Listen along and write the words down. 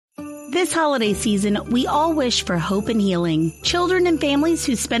This holiday season, we all wish for hope and healing. Children and families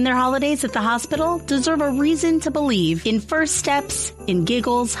who spend their holidays at the hospital deserve a reason to believe in first steps, in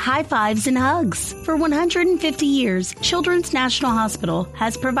giggles, high fives, and hugs. For 150 years, Children's National Hospital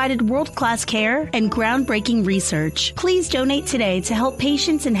has provided world-class care and groundbreaking research. Please donate today to help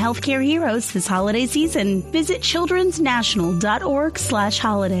patients and healthcare heroes this holiday season. Visit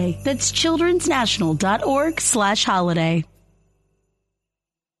childrensnational.org/holiday. That's childrensnational.org/holiday.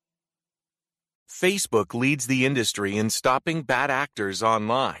 Facebook leads the industry in stopping bad actors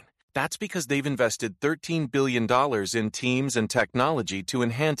online. That's because they've invested $13 billion in teams and technology to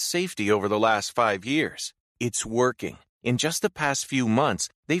enhance safety over the last 5 years. It's working. In just the past few months,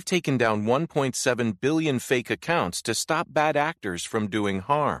 they've taken down 1.7 billion fake accounts to stop bad actors from doing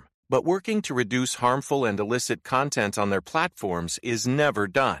harm. But working to reduce harmful and illicit content on their platforms is never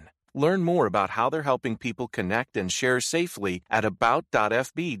done. Learn more about how they're helping people connect and share safely at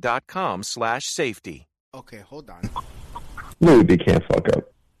about.fb.com/safety. Okay, hold on. No, they can't fuck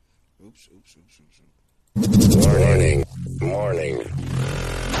up. Oops. Warning.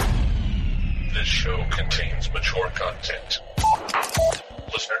 This show contains mature content.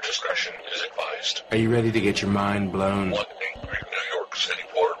 Listener discretion is advised. Are you ready to get your mind blown? One angry New York City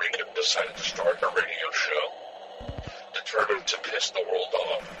Puerto Rican decided to start a radio show, determined to piss the world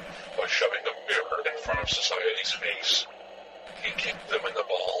off by shoving a mirror in front of society's face. He kicked them in the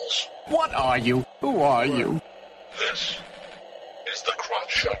balls. What are you? Who are you? This is the Crotch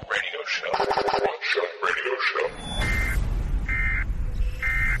Shot Radio Show. Crotch Shot Radio Show.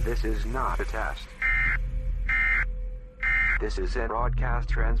 This is not a test. This is a broadcast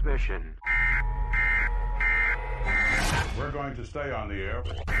transmission. We're going to stay on the air.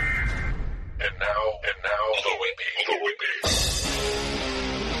 And now, the Whippy.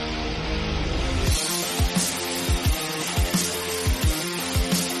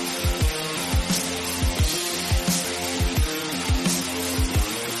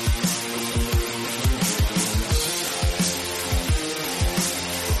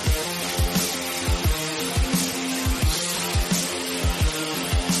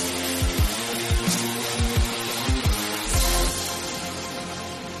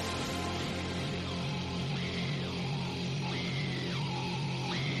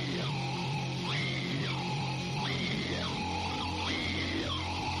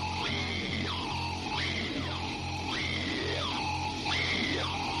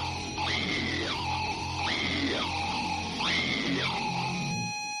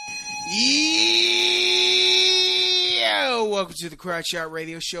 Welcome to the Crotch Shot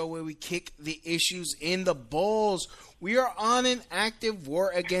Radio Show, where we kick the issues in the balls. We are on an active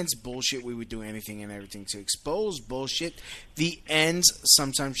war against bullshit. We would do anything and everything to expose bullshit. The ends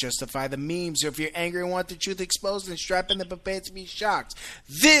sometimes justify the memes. So if you're angry and want the truth exposed, then strap in and prepare to be shocked.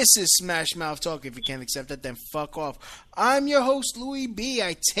 This is Smash Mouth Talk. If you can't accept it, then fuck off. I'm your host, Louis B.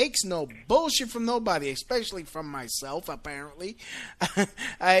 I takes no bullshit from nobody, especially from myself, apparently.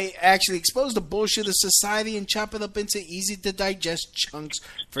 I actually expose the bullshit of society and chop it up into easy-to-digest chunks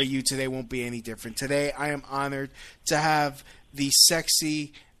for you. Today won't be any different. Today, I am honored to have the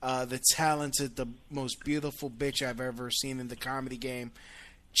sexy, the talented, the most beautiful bitch I've ever seen in the comedy game,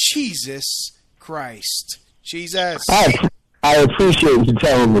 Cheesus Christ. Cheesus. I appreciate you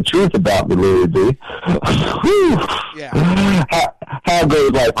telling the truth about me, Louis B. Yeah. How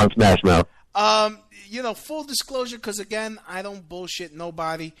goes life on Smash Mouth? Full disclosure, because again, I don't bullshit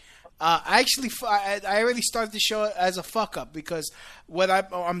nobody. I already started the show as a fuck up, because what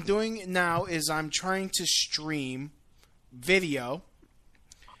I'm doing now is I'm trying to stream video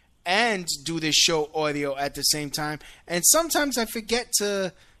and do this show audio at the same time, and sometimes I forget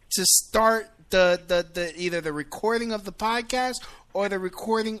to start the either the recording of the podcast or the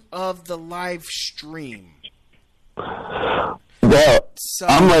recording of the live stream. Well, so,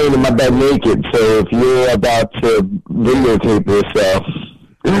 I'm laying in my bed naked, so if you're about to videotape yourself,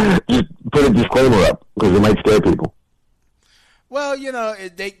 just put a disclaimer up, because it might scare people. Well,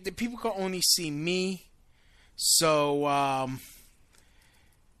 the people can only see me, so I'm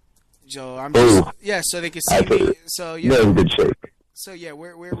just, so they can see me. So you're in good shape. So yeah,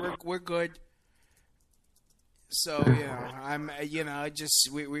 we're good. So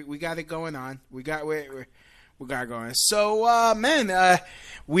we got it going on. We got it going. So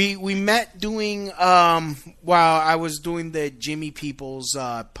we met doing while I was doing the Jimmy Peoples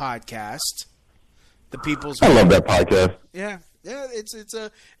podcast. The Peoples. I love that podcast. Yeah, it's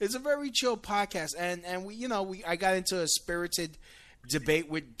a very chill podcast, and I got into a spirited debate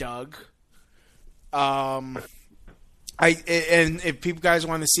with Doug. And if people guys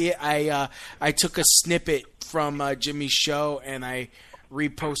want to see it, I took a snippet from Jimmy's show and I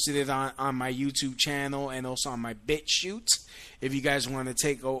reposted it on my YouTube channel and also on my BitChute. If you guys want to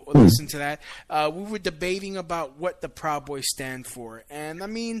take a listen to that, we were debating about what the Proud Boys stand for, and I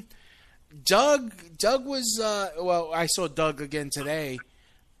mean, Doug was well. I saw Doug again today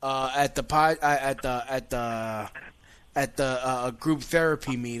at the group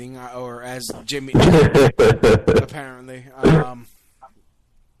therapy meeting, or as Jimmy apparently.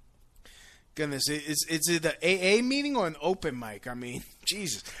 Goodness, is it an AA meeting or an open mic? I mean,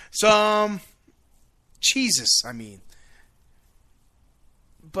 Jesus. So, Cheesus, I mean.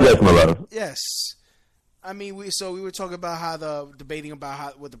 But, yes, my love. Yes. I mean, we were talking about debating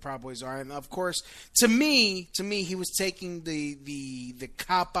about what the Proud Boys are, and of course, to me, he was taking the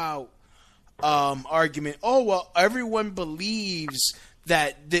cop out argument. Oh well, everyone believes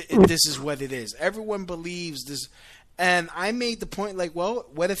that this is what it is. Everyone believes this. And I made the point, like, well,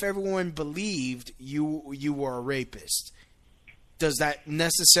 what if everyone believed you were a rapist? Does that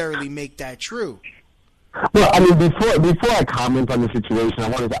necessarily make that true? Well, I mean, before I comment on the situation, I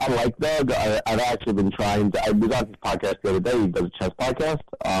like Doug. I've actually been trying to. I was on his podcast the other day. He does a chess podcast.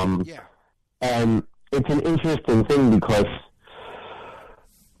 Yeah. And it's an interesting thing because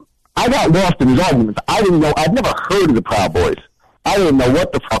I got lost in his arguments. I didn't know. I'd never heard of the Proud Boys. I didn't know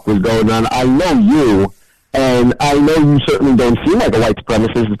what the fuck was going on. I know you. And I know you certainly don't seem like a white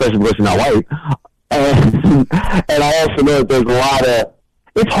supremacist, especially because you're not white. And I also know that there's a lot of...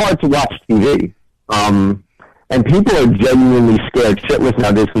 It's hard to watch TV. And people are genuinely scared shitless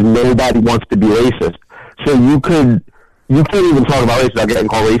nowadays because nobody wants to be racist. So you can't even talk about race without getting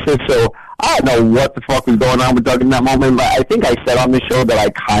called racist. So I don't know what the fuck was going on with Doug in that moment, but I think I said on the show that I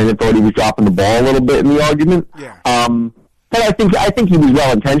kind of thought he was dropping the ball a little bit in the argument. Yeah. But I think he was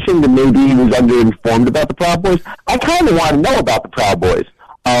well intentioned, and maybe he was underinformed about the Proud Boys. I kind of want to know about the Proud Boys.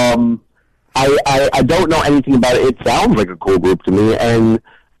 I don't know anything about it. It sounds like a cool group to me, and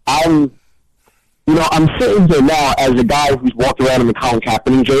I'm sitting here now as a guy who's walked around in the Colin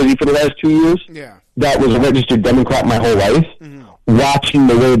Kaepernick jersey for the last 2 years. Yeah. That was a registered Democrat my whole life. Mm-hmm. Watching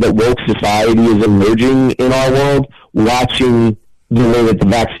the way that woke society is emerging in our world, watching the way that the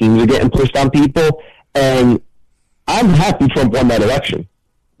vaccines are getting pushed on people, and I'm happy Trump won that election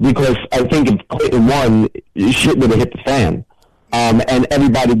because I think if Clinton won, shit would have hit the fan, and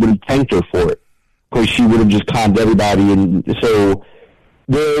everybody would have thanked her for it because she would have just calmed everybody. And so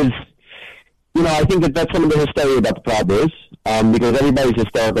there's, I think that's some of the hysteria about the Proud Boys because everybody's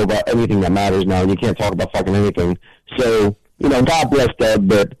hysterical about anything that matters now, and you can't talk about fucking anything. So, God bless Deb,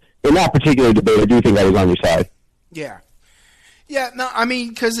 but in that particular debate, I do think I was on your side. Yeah. Yeah, no, I mean,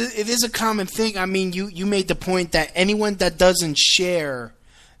 because it is a common thing. I mean, you made the point that anyone that doesn't share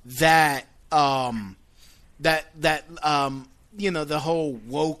that, the whole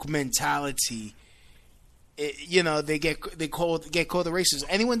woke mentality, they get called a racist.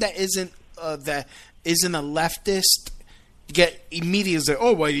 Anyone that isn't a leftist get immediately say,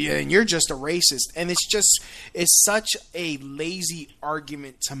 oh well, yeah, and you're just a racist, and it's such a lazy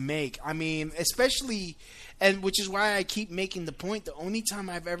argument to make. I mean, especially. And which is why I keep making the point, the only time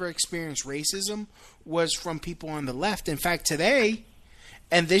I've ever experienced racism was from people on the left. In fact, today,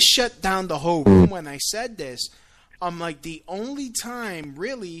 and this shut down the whole room when I said this, I'm like, the only time,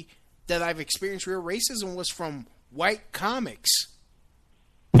 really, that I've experienced real racism was from white comics.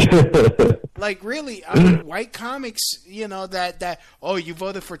 Like, really, I mean, white comics, that, oh, you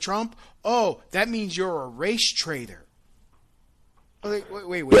voted for Trump? Oh, that means you're a race traitor.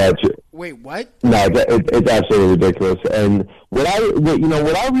 Wait, what? No, it's absolutely ridiculous. And what I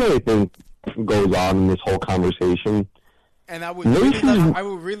really think goes on in this whole conversation, and I would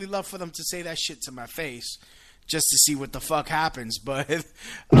really love for them to say that shit to my face, just to see what the fuck happens. But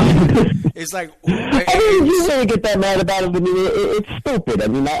it's like, you really get that mad about it. I mean, it's stupid. I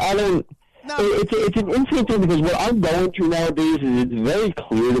mean, I don't. No. It's an insane thing because what I'm going through nowadays is it's very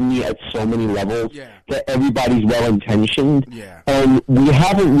clear to me at so many levels that everybody's well-intentioned, and we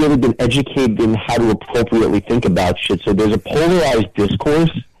haven't really been educated in how to appropriately think about shit. So there's a polarized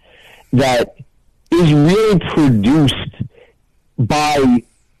discourse that is really produced by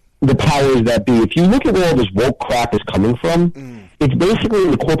the powers that be. If you look at where all this woke crap is coming from, it's basically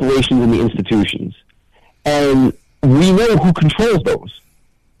the corporations and the institutions, and we know who controls those.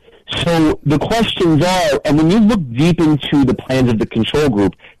 So the questions are, and when you look deep into the plans of the control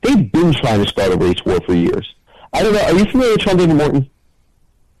group, they've been trying to start a race war for years. I don't know, are you familiar with Sean David Morton?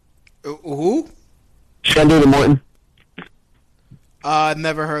 Who? Sean David Morton.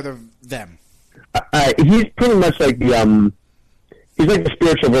 Never heard of them. He's pretty much like the, he's like the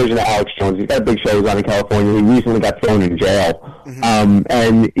spiritual version of Alex Jones. He's got big shows on in California. He recently got thrown in jail. Mm-hmm.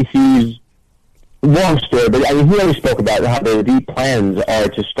 And he's long story, but I mean, he always spoke about how the deep plans are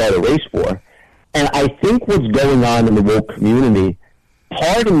to start a race war. And I think what's going on in the woke community,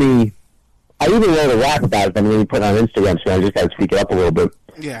 part of me, I even wrote a rap about it, I'm going to put it on Instagram, so I just got to speak it up a little bit.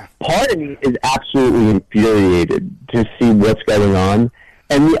 Yeah. Part of me is absolutely infuriated to see what's going on.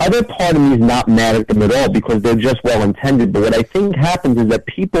 And the other part of me is not mad at them at all because they're just well-intended. But what I think happens is that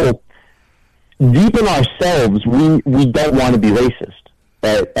people, deep in ourselves, we don't want to be racist.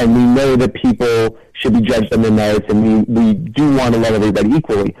 Right? And we know that people should be judged on their merits, and we do want to love everybody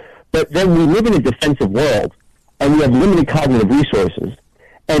equally. But then we live in a defensive world, and we have limited cognitive resources.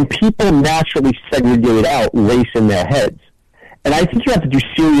 And people naturally segregate out race in their heads. And I think you have to do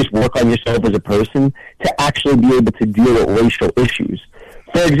serious work on yourself as a person to actually be able to deal with racial issues.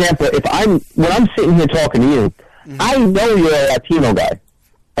 For example, when I'm sitting here talking to you, I know you're a Latino guy.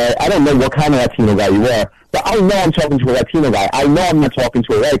 I don't know what kind of Latino guy you are, but I know I'm talking to a Latino guy. I know I'm not talking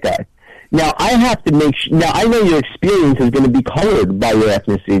to a white guy. Now, I have to make sure, now I know your experience is going to be colored by your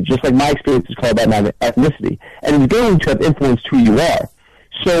ethnicity, just like my experience is colored by my ethnicity, and it's going to have influenced who you are.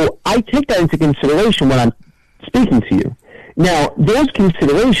 So I take that into consideration when I'm speaking to you. Now, those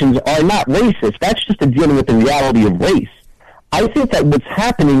considerations are not racist. That's just a dealing with the reality of race. I think that what's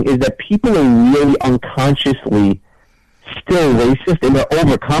happening is that people are really unconsciously still racist, and they're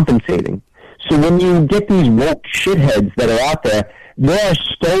overcompensating. So when you get these woke shitheads that are out there, they are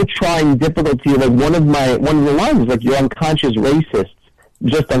still trying difficulty. Like one of the lines is like, "You're unconscious racists,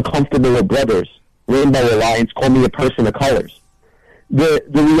 just uncomfortable with brothers. Rainbow Alliance, call me a person of colors." The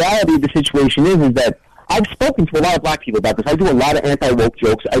reality of the situation is that I've spoken to a lot of black people about this. I do a lot of anti-woke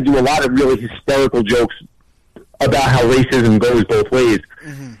jokes. I do a lot of really hysterical jokes about how racism goes both ways.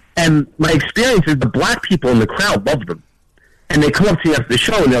 Mm-hmm. And my experience is the black people in the crowd love them. And they come up to you after the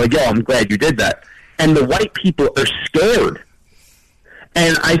show and they're like, "Yo, I'm glad you did that." And the white people are scared.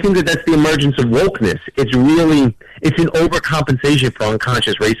 And I think that that's the emergence of wokeness. It's an overcompensation for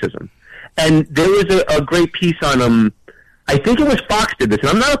unconscious racism. And there was a great piece on, I think it was Fox did this, and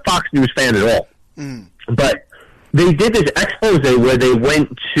I'm not a Fox News fan at all. But they did this expose where they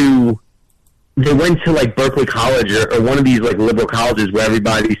went to like Berkeley College or one of these like liberal colleges where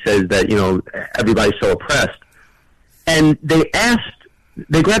everybody says that, you know, everybody's so oppressed. And they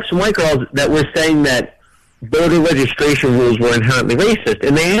grabbed some white girls that were saying that voter registration rules were inherently racist.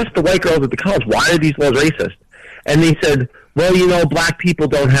 And they asked the white girls at the college, "Why are these laws racist?" And they said, "Well, you know, black people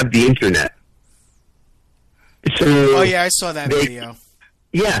don't have the internet." So oh yeah, I saw that video.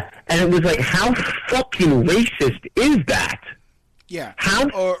 Yeah, and it was like, how fucking racist is that? Yeah. How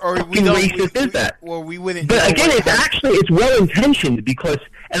fucking racist is that? Well, we wouldn't. But again, it's well-intentioned because,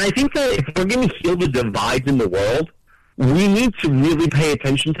 and I think that if we're going to heal the divides in the world, we need to really pay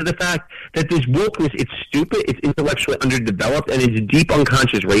attention to the fact that this wokeness, it's stupid, it's intellectually underdeveloped, and it's deep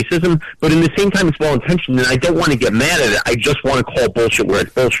unconscious racism, but in the same time, it's well-intentioned, and I don't want to get mad at it. I just want to call bullshit where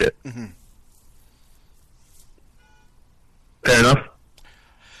it's bullshit. Mm-hmm. Fair enough?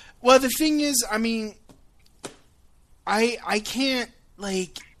 Well, the thing is, I mean, I can't,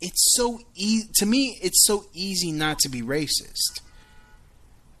 like, it's so easy, to me, it's so easy not to be racist.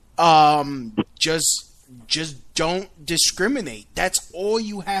 Just don't discriminate. That's all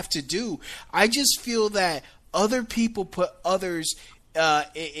you have to do. I just feel that other people put others,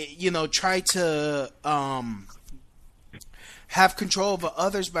 try to, have control over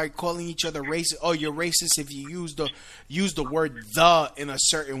others by calling each other racist. Oh, you're racist if you use the word "the" in a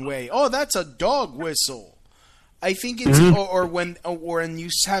certain way. Oh, that's a dog whistle. I think it's or when you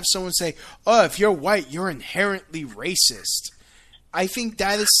have someone say, "Oh, if you're white, you're inherently racist." I think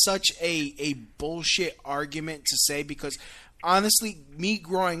that is such a bullshit argument to say because honestly, me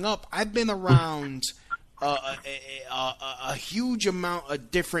growing up, I've been around a huge amount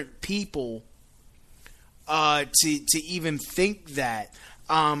of different people. To even think that,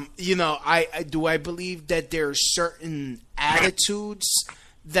 I believe that there are certain attitudes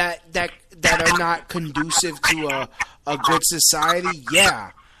that are not conducive to a good society.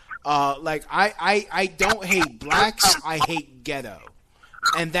 Yeah, like I don't hate blacks. I hate ghetto,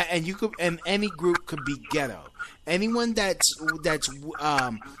 and any group could be ghetto. Anyone that's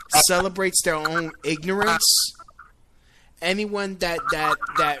celebrates their own ignorance. Anyone that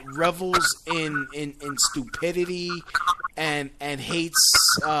revels in stupidity and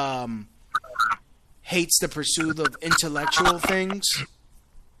hates the pursuit of intellectual things,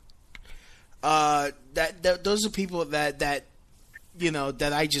 those are people that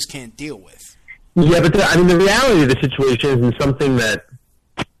I just can't deal with. Yeah, but the reality of the situation is something that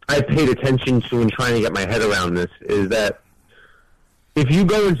I've paid attention to in trying to get my head around this is that if you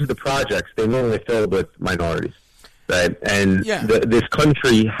go into the projects, they're normally filled with minorities. right? And this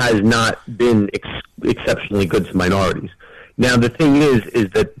country has not been exceptionally good to minorities. Now, the thing is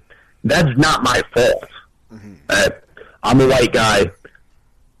that that's not my fault. I'm a white guy.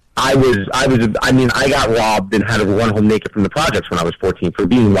 I got robbed and had to run home naked from the projects when I was 14 for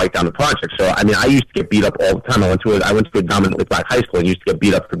being white down the project. So, I mean, I used to get beat up all the time. I went to a dominantly black high school and used to get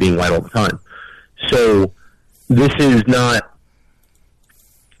beat up for being white all the time. So, this is not...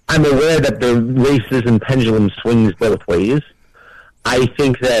 I'm aware that the racism pendulum swings both ways. I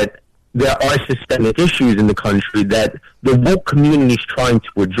think that there are systemic issues in the country that the woke community is trying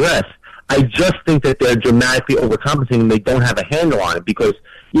to address. I just think that they're dramatically overcompensating and they don't have a handle on it because,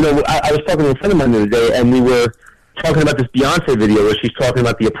 you know, I was talking to a friend of mine the other day and we were talking about this Beyonce video where she's talking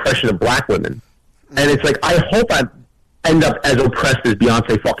about the oppression of black women. And it's like, I hope I end up as oppressed as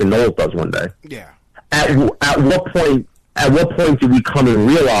Beyonce fucking Knowles does one day. Yeah. At what point do we come and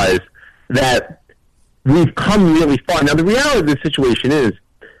realize that we've come really far? Now, the reality of the situation is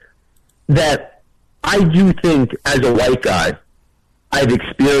that I do think, as a white guy, I've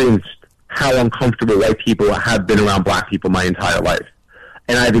experienced how uncomfortable white people have been around black people my entire life.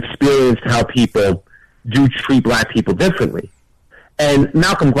 And I've experienced how people do treat black people differently. And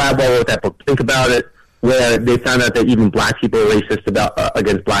Malcolm Gladwell wrote that book, Think About It, where they found out that even black people are racist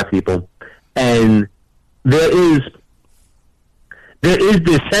against black people. And there is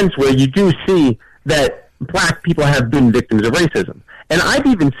this sense where you do see that black people have been victims of racism. And I've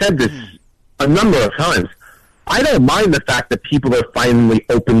even said this a number of times. I don't mind the fact that people are finally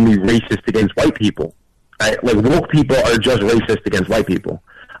openly racist against white people. Right? Like, woke people are just racist against white people.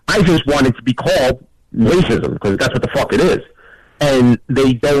 I just want it to be called racism, because that's what the fuck it is. And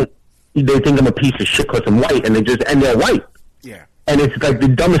they think I'm a piece of shit because I'm white, and they're white. Yeah. And it's like the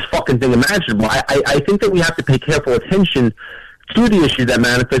dumbest fucking thing imaginable. I think that we have to pay careful attention to the issues that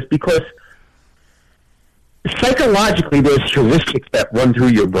manifest, because psychologically there's heuristics that run through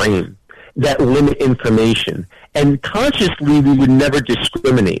your brain that limit information. And consciously we would never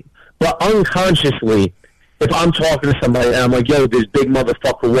discriminate. But unconsciously, if I'm talking to somebody and I'm like, yo, this big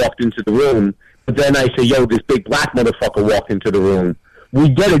motherfucker walked into the room, but then I say, yo, this big black motherfucker walked into the room, we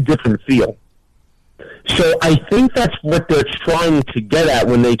get a different feel. So I think that's what they're trying to get at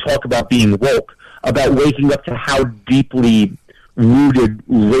when they talk about being woke, about waking up to how deeply rooted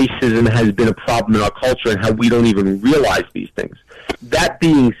racism has been a problem in our culture and how we don't even realize these things. That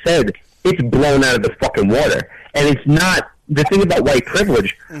being said, it's blown out of the fucking water. And it's not... The thing about white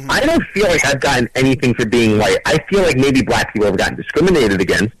privilege, I don't feel like I've gotten anything for being white. I feel like maybe black people have gotten discriminated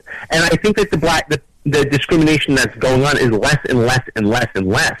against, and I think that the discrimination that's going on is less and less and less and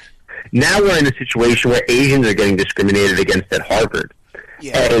less. Now we're in a situation where Asians are getting discriminated against at Harvard,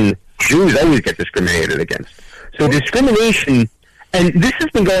 and Jews always get discriminated against. So discrimination, and this has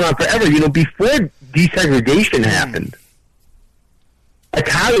been going on forever. You know, before desegregation happened,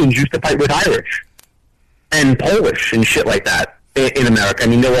 Italians used to fight with Irish and Polish and shit like that in America. I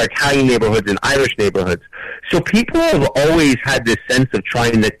mean, there were Italian neighborhoods and Irish neighborhoods. So people have always had this sense of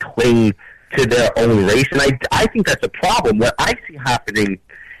trying to cling to their own race, and I think that's a problem. What I see happening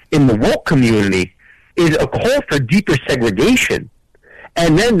in the woke community is a call for deeper segregation.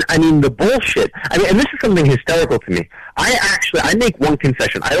 And then, I mean, the bullshit. I mean, and this is something hysterical to me. I make one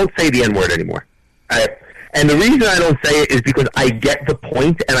concession. I don't say the N-word anymore. And the reason I don't say it is because I get the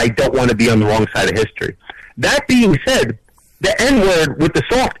point, and I don't want to be on the wrong side of history. That being said, the N-word with the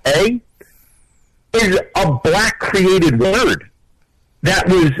soft A is a black-created word that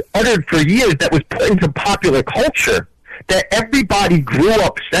was uttered for years, that was put into popular culture, that everybody grew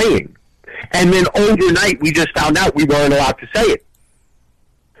up saying. And then overnight, we just found out we weren't allowed to say it.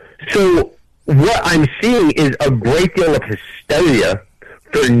 So what I'm seeing is a great deal of hysteria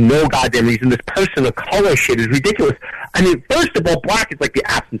for no goddamn reason. This person of color shit is ridiculous. I mean, first of all, black is like the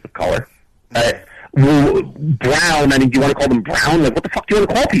absence of color. Brown, I mean, do you want to call them brown? Like, what the fuck do you want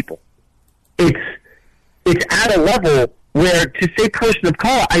to call people? It's at a level where, to say person of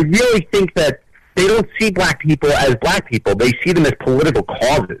color, I really think that they don't see black people as black people. They see them as political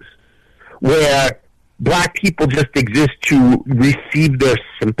causes, where black people just exist to receive their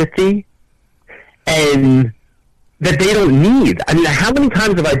sympathy, and that they don't need. I mean, how many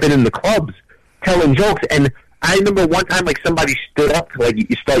times have I been in the clubs telling jokes? And I remember one time, like, somebody stood up to, like,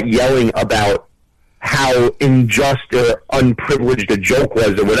 you start yelling about how unjust or unprivileged a joke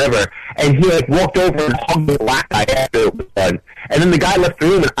was or whatever, and he, like, walked over and hugged the black guy after it was done. And then the guy left the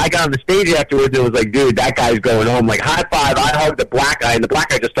room, and I got on the stage afterwards, and it was like, dude, that guy's going home. Like, high five, I hugged the black guy, and the black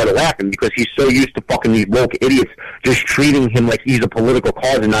guy just started laughing because he's so used to fucking these woke idiots just treating him like he's a political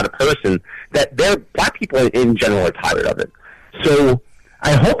cause and not a person, that black people in general are tired of it. So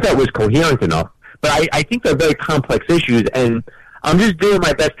I hope that was coherent enough. But I think they're very complex issues, and I'm just doing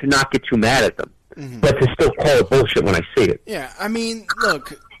my best to not get too mad at them, but to still call it bullshit when I see it. Yeah, I mean,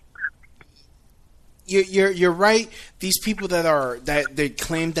 look, you're right. These people that they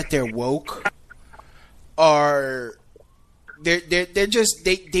claim that they're woke are they're just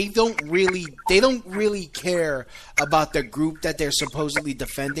they don't really care about the group that they're supposedly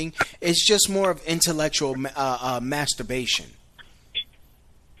defending. It's just more of intellectual masturbation.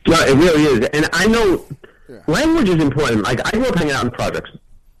 Yeah, it really is, and I know language is important. Like, I grew up hanging out in projects,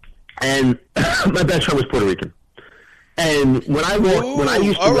 and my best friend was Puerto Rican. And when I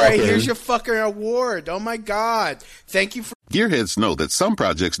used to all walk right, in, here's your fucking award. Oh my God, thank you for. Gearheads know that some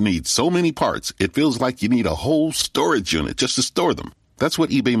projects need so many parts, it feels like you need a whole storage unit just to store them. That's what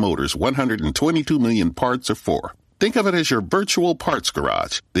eBay Motors' 122 million parts are for. Think of it as your virtual parts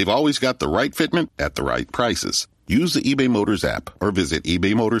garage. They've always got the right fitment at the right prices. Use the eBay Motors app or visit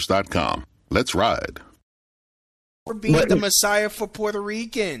ebaymotors.com. Let's ride. For being the Messiah for Puerto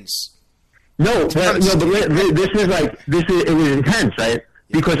Ricans. No, but it was intense, right?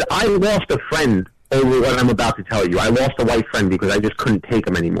 Because I lost a friend over what I'm about to tell you. I lost a white friend because I just couldn't take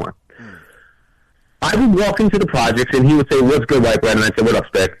him anymore. I would walk into the projects and he would say, "What's good, white bread?" And I'd say, "What up,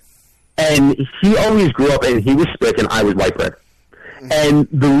 Spick?" And he always grew up and he was Spick and I was white bread. And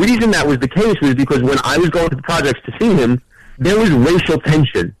the reason that was the case was because when I was going to the projects to see him, there was racial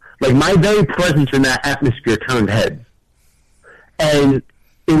tension. Like, my very presence in that atmosphere turned heads. And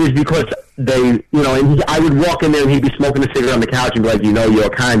it was because I would walk in there and he'd be smoking a cigarette on the couch and be like,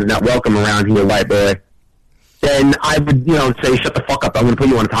 "You're kind of not welcome around here, white boy." Then I would, say, "Shut the fuck up. I'm going to put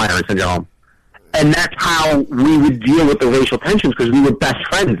you on a tire and send you home." And that's how we would deal with the racial tensions, because we were best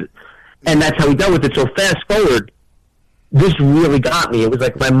friends. And that's how we dealt with it. So fast forward, this really got me. It was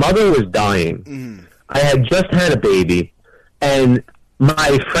like my mother was dying. I had just had a baby, and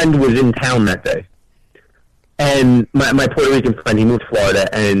my friend was in town that day. And my Puerto Rican friend, he moved to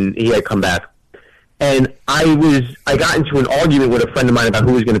Florida, and he had come back. And I got into an argument with a friend of mine about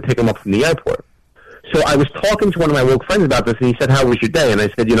who was going to pick him up from the airport. So I was talking to one of my woke friends about this, and he said, "How was your day?" And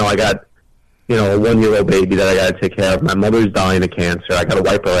I said, "I got, a 1-year-old baby that I got to take care of. My mother's dying of cancer. I got to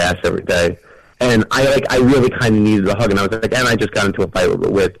wipe her ass every day. And I really kind of needed a hug." And I was like, and I just got into a fight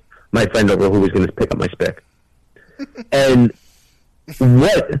with my friend over who was going to pick up my Spick. And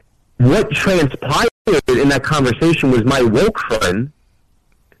what transpired in that conversation was my woke friend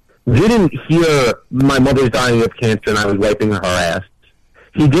didn't hear my mother's dying of cancer and I was wiping her ass.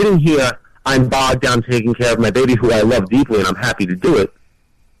 He didn't hear I'm bogged down taking care of my baby, who I love deeply and I'm happy to do it.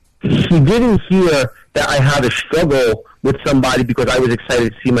 He didn't hear that I had a struggle with somebody because I was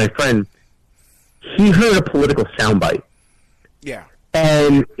excited to see my friend. He heard a political soundbite. Yeah.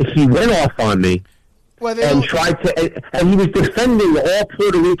 And he went off on me. And he was defending all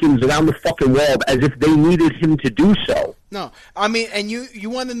Puerto Ricans around the fucking world as if they needed him to do so. No, I mean, and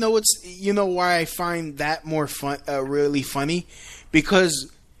you want to know why I find that more fun, really funny,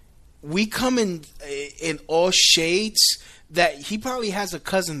 because we come in all shades. That he probably has a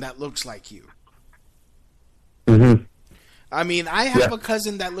cousin that looks like you. Mm-hmm. I mean, I have a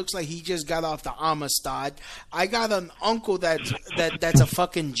cousin that looks like he just got off the Amistad. I got an uncle that's a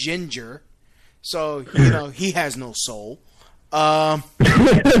fucking ginger. So, he has no soul. I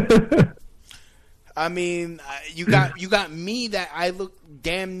mean, you got me that I look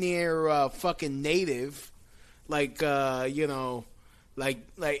damn near fucking native, and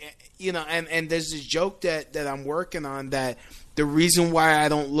there's this joke that I'm working on that the reason why I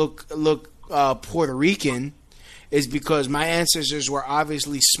don't look Puerto Rican is because my ancestors were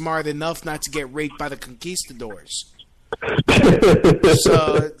obviously smart enough not to get raped by the conquistadors.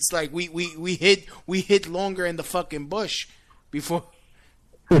 So it's like we hid longer in the fucking bush before.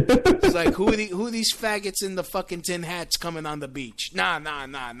 It's like who are these faggots in the fucking tin hats coming on the beach? Nah.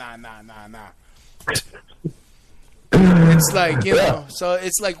 It's like, so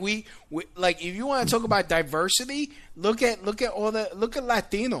it's like we like, if you want to talk about diversity, look at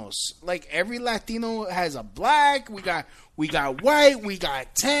Latinos. Like, every Latino has a black, we got white, we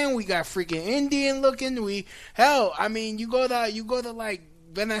got tan, we got freaking Indian looking. You go to like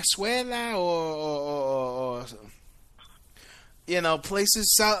Venezuela or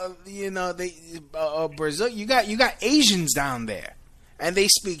places south, Brazil. You got Asians down there, and they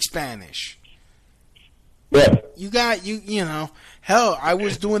speak Spanish. Yeah. I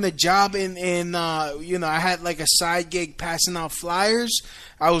was doing a job in I had like a side gig passing out flyers.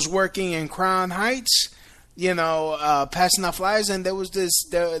 I was working in Crown Heights, passing out flyers, and there was this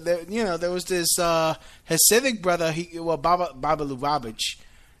Hasidic brother, Baba Lubavitch,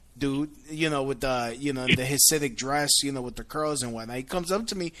 dude, with the the Hasidic dress, with the curls and whatnot. He comes up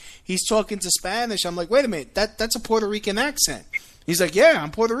to me. He's talking to Spanish. I'm like, wait a minute, that's a Puerto Rican accent. He's like, yeah,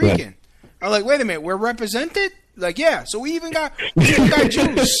 I'm Puerto Rican. I'm like, wait a minute, we're represented? Like, yeah. So we even got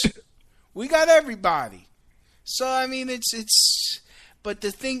Jews. We got everybody. So I mean, it's. But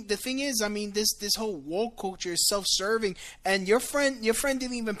the thing is, I mean, this whole woke culture is self-serving, and your friend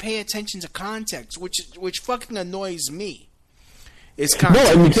didn't even pay attention to context, which fucking annoys me. It's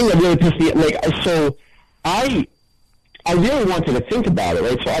context. No, and the thing that really pissed me, so I really wanted to think about it,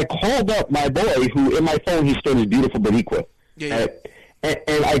 right? So I called up my boy, who in my phone he stood as beautiful but equal. Yeah.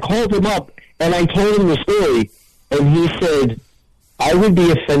 And I called him up, and I told him the story, and he said, I would be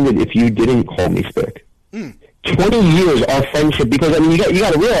offended if you didn't call me Spick. 20 years our friendship, because I mean you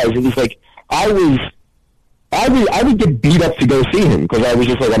got to realize it was like I would get beat up to go see him because I was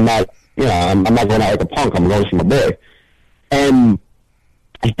just like I'm not going out like a punk. I'm going to see my boy, and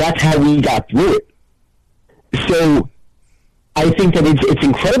that's how we got through it. So I think that it's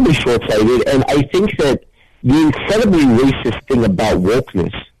incredibly short-sighted, and I think that the incredibly racist thing about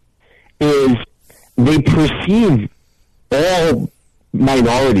wokeness is they perceive all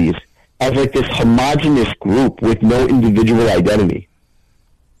minorities as like this homogenous group with no individual identity,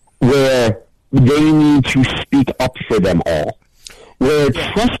 where they need to speak up for them all. Where,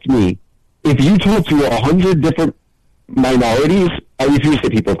 trust me, if you talk to 100 different minorities, I refuse to say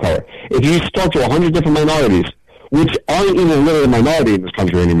people of color, if you talk to 100 different minorities, which aren't even really a minority in this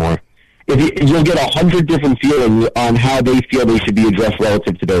country anymore, you'll get 100 different feelings on how they feel they should be addressed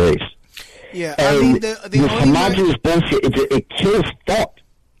relative to their race. Yeah, and I mean, the this homogenous bullshit, it kills thought.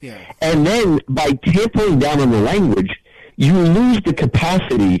 Yeah. And then, by tampering down on the language, you lose the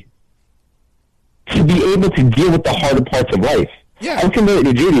capacity to be able to deal with the harder parts of life. Yeah. I'm converted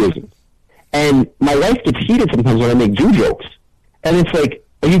to Judaism. And my wife gets heated sometimes when I make Jew jokes. And it's like,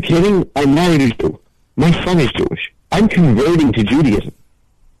 are you kidding? I'm married a Jew. My son is Jewish. I'm converting to Judaism.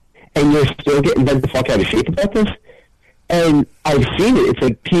 And you're still getting bent the fuck out of shape about this? And I've seen it. It's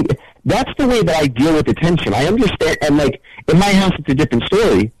like, that's the way that I deal with attention. I understand, and like, in my house it's a different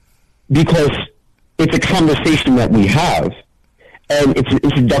story because it's a conversation that we have, and it's an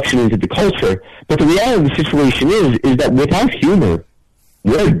introduction into the culture. But the reality of the situation is that without humor,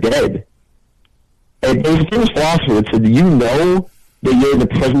 we're dead. And there's a famous philosopher that said, you know that you're in the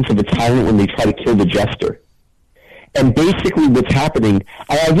presence of a tyrant when they try to kill the jester. And basically what's happening,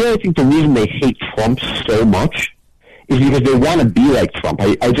 I really think the reason they hate Trump so much is because they want to be like Trump.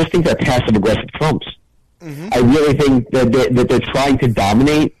 I just think they're passive-aggressive Trumps. Mm-hmm. I really think that they're trying to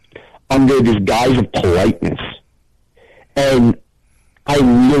dominate under this guise of politeness. And I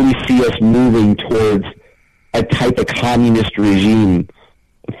really see us moving towards a type of communist regime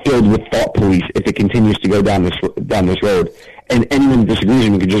filled with thought police if it continues to go down this road. And anyone who disagrees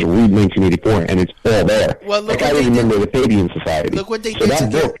with me can just read 1984, and it's all there. Well, look, I remember the Fabian Society. Look what they did to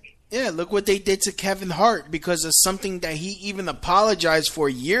Kevin. Yeah, look what they did to Kevin Hart because of something that he even apologized for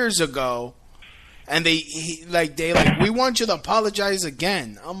years ago, and they we want you to apologize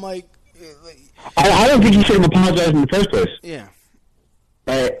again. I'm like, I don't think you should have apologized in the first place. Yeah.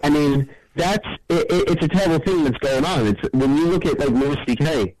 I mean, it's a terrible thing that's going on. It's when you look at like Louis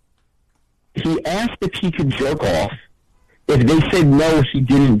C.K., he asked if he could jerk off. If they said no, he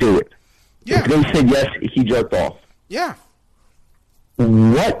didn't do it. Yeah. If they said yes, he jerked off. Yeah.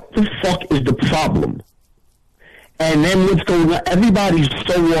 What the fuck is the problem? And then what's going on? Everybody's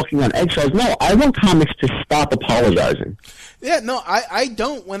still walking on eggshells. No, I want comics to stop apologizing. Yeah, no, I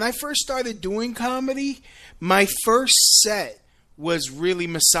don't. When I first started doing comedy, my first set was really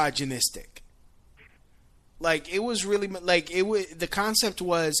misogynistic. Like, it was really, the concept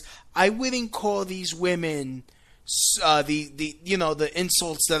was, I wouldn't call these women the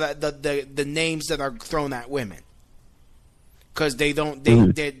insults the names that are thrown at women. Because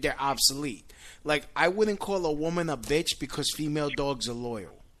they're obsolete. Like, I wouldn't call a woman a bitch because female dogs are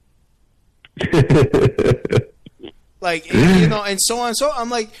loyal. Like, and so on. So I'm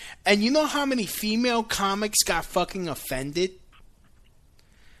like, and you know how many female comics got fucking offended?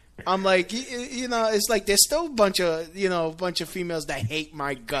 I'm like, it's like there's still a bunch of females that hate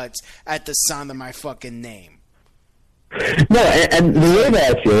my guts at the sound of my fucking name. No, and the way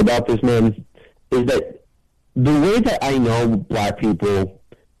that I feel about this, man, is that the way that I know black people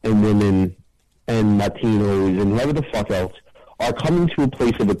and women and Latinos and whoever the fuck else are coming to a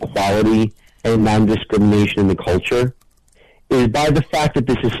place of equality and non-discrimination in the culture is by the fact that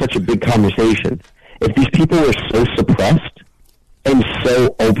this is such a big conversation. If these people were so suppressed and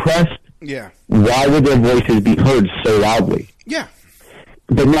so oppressed, yeah, why would their voices be heard so loudly? Yeah.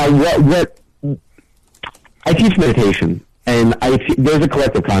 But now what I teach meditation, And there's a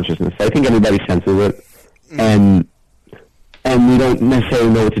collective consciousness. I think everybody senses it, and we don't necessarily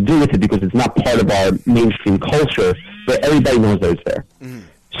know what to do with it because it's not part of our mainstream culture, but everybody knows that it's there.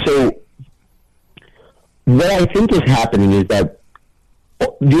 So what I think is happening is that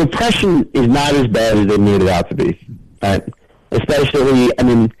the oppression is not as bad as they made it out to be. Right? Especially, I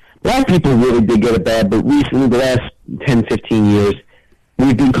mean, black people really did get it bad, but recently, the last 10, 15 years,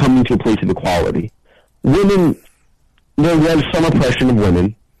 we've been coming to a place of equality. Women, there was some oppression of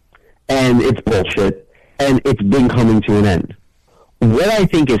women, and it's bullshit, and it's been coming to an end. What I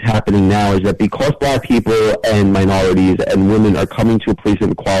think is happening now is that because black people and minorities and women are coming to a place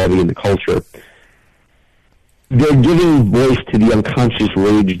of equality in the culture, they're giving voice to the unconscious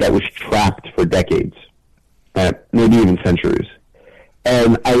rage that was trapped for decades, maybe even centuries.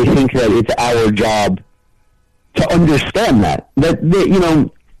 And I think that it's our job to understand that you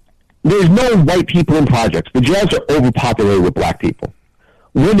know, there's no white people in projects. The jails are overpopulated with black people.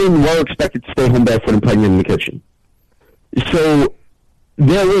 Women were expected to stay home barefoot and pregnant in the kitchen. So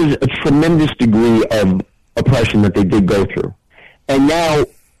there was a tremendous degree of oppression that they did go through. And now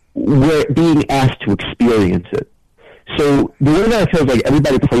we're being asked to experience it. So the way that I feel is like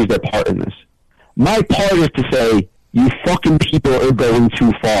everybody plays their part in this. My part is to say, you fucking people are going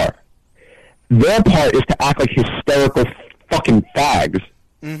too far. Their part is to act like hysterical fucking fags.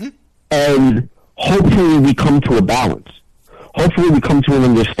 And hopefully we come to a balance. Hopefully we come to an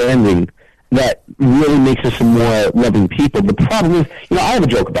understanding that really makes us some more loving people. The problem is, you know, I have a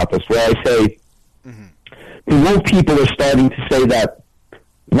joke about this where I say, the woke people are starting to say that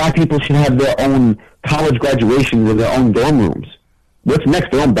black people should have their own college graduations and their own dorm rooms. What's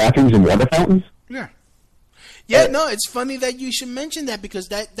next? Their own bathrooms and water fountains? Yeah, no, it's funny that you should mention that because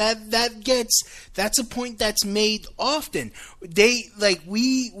that's a point that's made often. They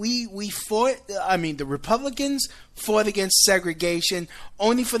we fought. I mean, the Republicans fought against segregation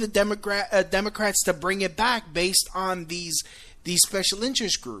only for the Democrats to bring it back based on these special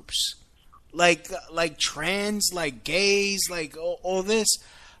interest groups, like trans, like gays, like all this.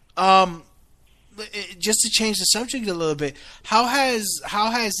 Just to change the subject a little bit, how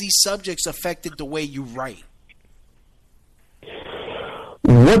has these subjects affected the way you write?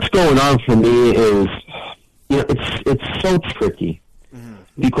 What's going on for me is, you know, it's so tricky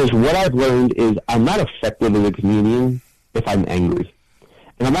because what I've learned is I'm not effective as a comedian if I'm angry,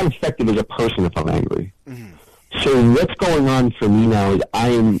 and I'm not effective as a person if I'm angry. So what's going on for me now is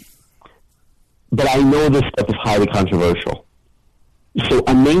but I know this stuff is highly controversial. So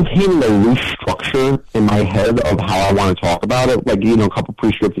I'm maintaining a loose structure in my head of how I want to talk about it, like, you know, a couple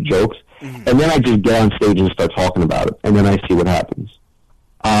pre-scripted jokes, and then I just get on stage and start talking about it, and then I see what happens.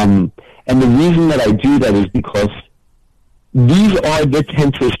 And the reason that I do that is because these are the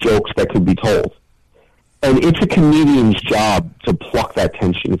tensiest jokes that could be told. And it's a comedian's job to pluck that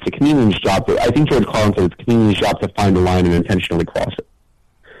tension. It's a comedian's job I think George Carlin said it's a comedian's job to find a line and intentionally cross it.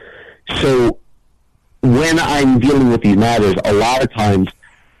 So when I'm dealing with these matters, a lot of times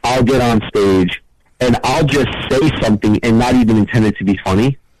I'll get on stage and I'll just say something and not even intend it to be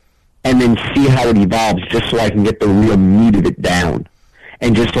funny, and then see how it evolves just so I can get the real meat of it down.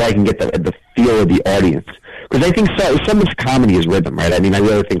 And just so I can get the feel of the audience. Because I think so much comedy is rhythm, right? I mean, I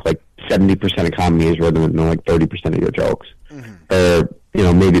really think like 70% of comedy is rhythm and like 30% of your jokes. Or, you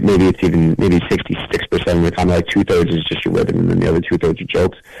know, maybe it's even 66% of your comedy, like 2/3 is just your rhythm and then the other 2/3 are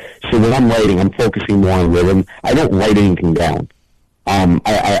jokes. So when I'm writing, I'm focusing more on rhythm. I don't write anything down.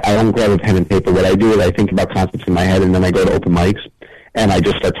 I don't grab a pen and paper. What I do is I think about concepts in my head and then I go to open mics and I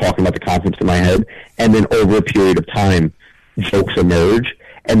just start talking about the concepts in my head. And then over a period of time, jokes emerge,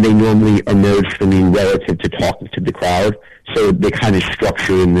 and they normally emerge for me relative to talking to the crowd. So they kind of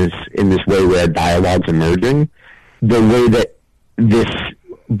structure in this way where dialogue's emerging. The way that this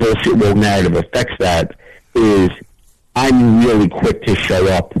bullshit woke narrative affects that is I'm really quick to show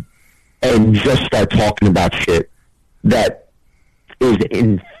up and just start talking about shit that is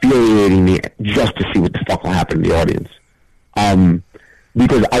infuriating me just to see what the fuck will happen to the audience.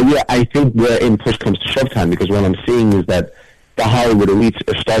 Because I think we're in push comes to shove time, because what I'm seeing is that the Hollywood elites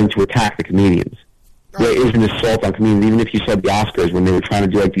are starting to attack the comedians. There is an assault on comedians. Even if you saw the Oscars when they were trying to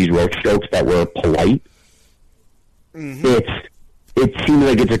do like these roast jokes that were polite, it seems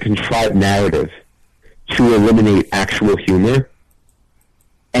like it's a contrived narrative to eliminate actual humor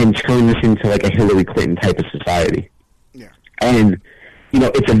and turn this into like a Hillary Clinton type of society. Yeah. And, you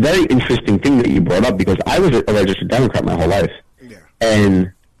know, it's a very interesting thing that you brought up, because I was a registered Democrat my whole life. Yeah.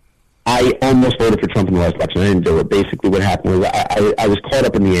 And I almost voted for Trump in the last election. I didn't do it. Basically what happened was I was caught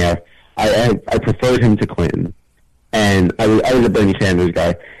up in the air. I preferred him to Clinton. And I was a Bernie Sanders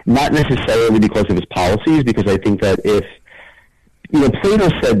guy. Not necessarily because of his policies, because I think that if Plato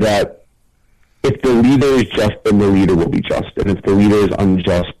said that if the leader is just, then the leader will be just, and if the leader is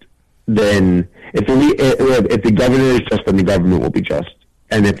unjust, then if the governor is just, then the government will be just,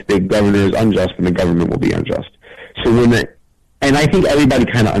 and if the governor is unjust, then the government will be unjust. So and I think everybody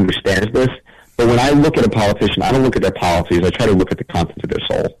kind of understands this, but when I look at a politician, I don't look at their policies. I try to look at the contents of their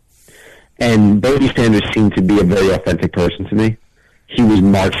soul. And Bernie Sanders seemed to be a very authentic person to me. He was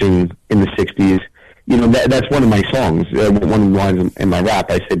marching in the 60s. That's one of my songs. One of the lines in my rap.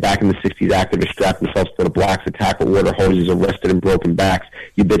 I say, back in the 60s, activists strapped themselves to the blocks, attacked with water hoses, arrested and broken backs.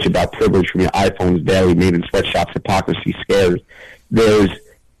 You bitch about privilege from your iPhones daily, made in sweatshops, hypocrisy, scared. There's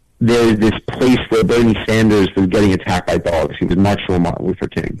this place where Bernie Sanders was getting attacked by dogs. He was marching with Martin Luther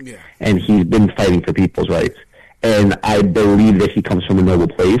King. And he's been fighting for people's rights. And I believe that he comes from a noble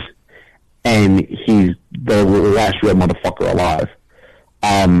place. And he's the last real motherfucker alive.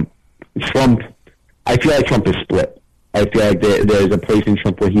 Trump, I feel like Trump is split. I feel like there's a place in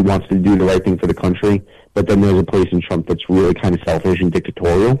Trump where he wants to do the right thing for the country, but then there's a place in Trump that's really kind of selfish and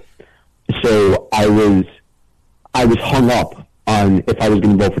dictatorial. So I was hung up on if I was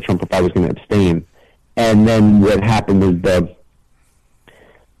going to vote for Trump, if I was going to abstain. And then what happened was the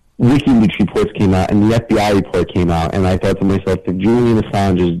WikiLeaks reports came out and the FBI report came out, and I thought to myself, if Julian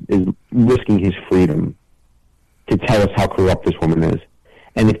Assange is risking his freedom to tell us how corrupt this woman is,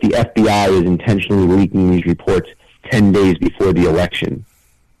 and if the FBI is intentionally leaking these reports 10 days before the election,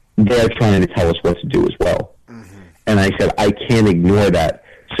 they're trying to tell us what to do as well. Mm-hmm. And I said, I can't ignore that.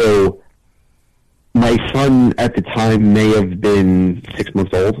 So my son at the time may have been 6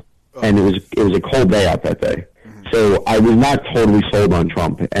 months old, and it was a cold day out that day. Mm-hmm. So I was not totally sold on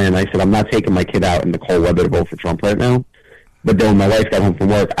Trump, and I said, I'm not taking my kid out in the cold weather to vote for Trump right now. But then when my wife got home from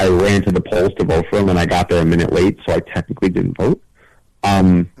work, I ran to the polls to vote for him, and I got there a minute late, so I technically didn't vote.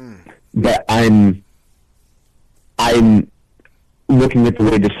 But I'm looking at the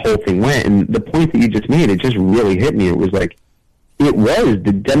way this whole thing went, and the point that you just made, it just really hit me. It was like, it was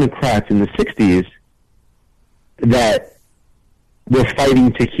the Democrats in the 60s that were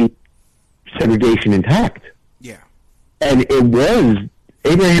fighting to keep segregation intact. Yeah. And it was,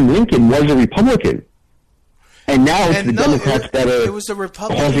 Abraham Lincoln was a Republican. And now it's the Democrats that are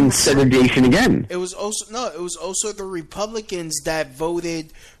causing segregation again. It was also the Republicans that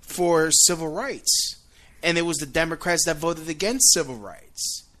voted for civil rights. And it was the Democrats that voted against civil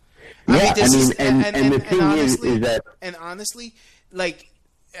rights. And honestly, like,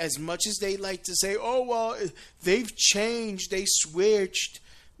 as much as they like to say, oh, well, they've changed, they switched.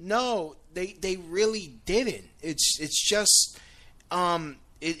 No, they really didn't. It's just,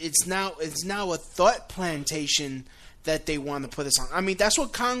 it's now a thought plantation that they want to put us on. I mean, that's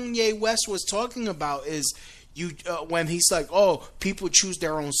what Kanye West was talking about, is when he's like, oh, people choose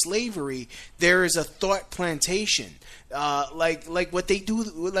their own slavery. There is a thought plantation, like what they do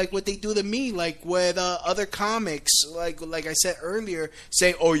to me, like with other comics, like I said earlier,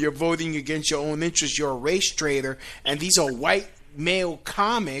 say, oh, you're voting against your own interests, you're a race traitor, and these are white male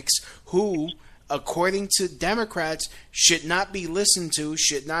comics who, according to Democrats, should not be listened to,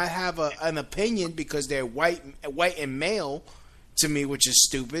 should not have an opinion because they're white and male. To me, which is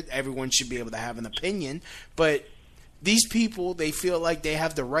stupid. Everyone should be able to have an opinion, but these people, they feel like they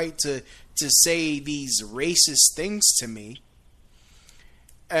have the right to say these racist things to me,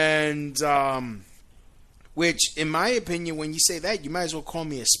 and which, in my opinion, when you say that, you might as well call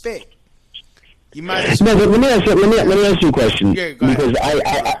me a spit. You might as well. No, but let me ask you a question, because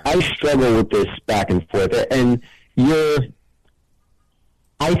I struggle with this back and forth, and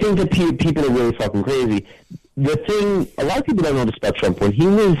I think that people are really fucking crazy. The thing, a lot of people don't know this about Trump. When he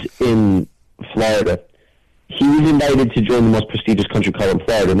was in Florida, he was invited to join the most prestigious country club in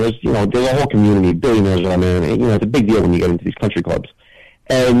Florida. And there's a whole community, billionaires around there. And, it's a big deal when you get into these country clubs.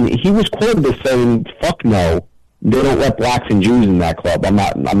 And he was quoted as saying, "Fuck no, they don't let blacks and Jews in that club. I'm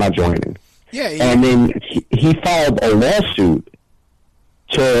not joining." Yeah. And then he filed a lawsuit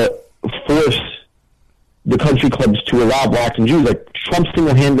to force the country clubs to allow blacks and Jews. Like, Trump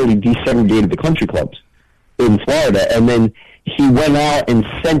single-handedly desegregated the country clubs in Florida, and then he went out and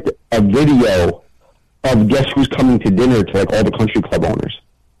sent a video of guess who's coming to dinner to like all the country club owners.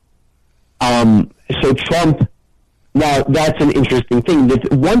 So Trump, now that's an interesting thing.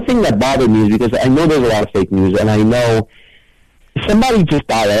 One thing that bothered me is because I know there's a lot of fake news, and I know somebody just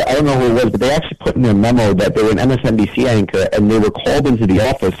died. I don't know who it was, but they actually put in their memo that they were an MSNBC anchor, and they were called into the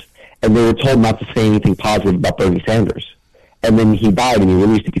office, and they were told not to say anything positive about Bernie Sanders. And then he died, and he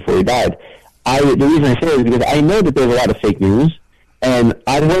released it before he died. The reason I say it is because I know that there's a lot of fake news, and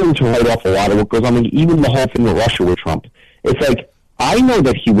I'm willing to write off a lot of what goes on. I mean, even the whole thing with Russia with Trump. It's like, I know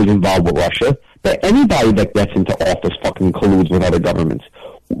that he was involved with Russia, but anybody that gets into office fucking colludes with other governments.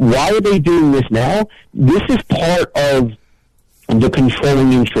 Why are they doing this now? This is part of the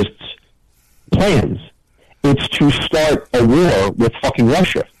controlling interests plans. It's to start a war with fucking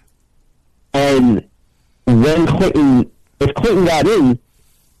Russia. And when if Clinton got in,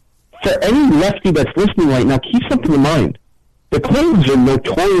 for any lefty that's listening right now, keep something in mind. The Clintons are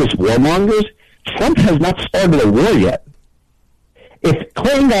notorious warmongers. Trump has not started a war yet. If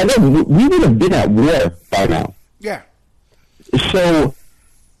Clinton got in, we would have been at war by now. Yeah. So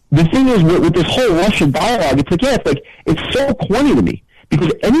the thing is, with this whole Russian dialogue, it's so corny to me.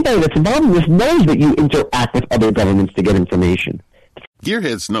 Because anybody that's involved in this knows that you interact with other governments to get information.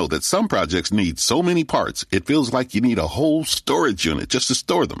 Gearheads know that some projects need so many parts, it feels like you need a whole storage unit just to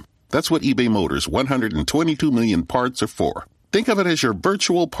store them. That's what eBay Motors' 122 million parts are for. Think of it as your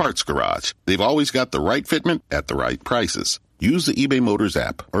virtual parts garage. They've always got the right fitment at the right prices. Use the eBay Motors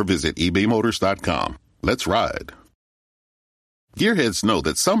app or visit ebaymotors.com. Let's ride. Gearheads know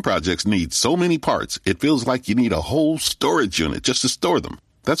that some projects need so many parts, it feels like you need a whole storage unit just to store them.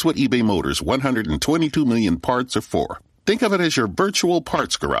 That's what eBay Motors' 122 million parts are for. Think of it as your virtual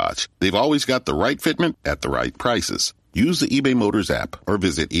parts garage. They've always got the right fitment at the right prices. Use the eBay Motors app or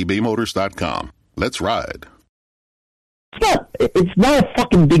visit ebaymotors.com. Let's ride. It's not a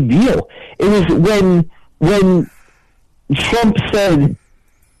fucking big deal. It was when Trump said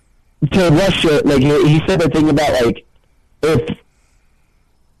to Russia, like he said that thing about like if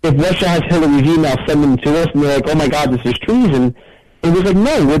Russia has Hillary's email, send them to us, and they're like, oh my God, this is treason. It was like,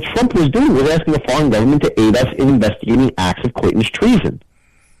 no, what Trump was doing was asking a foreign government to aid us in investigating acts of Clinton's treason.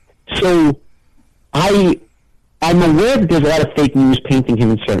 So I'm aware that there's a lot of fake news painting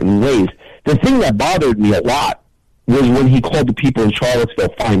him in certain ways. The thing that bothered me a lot was when he called the people in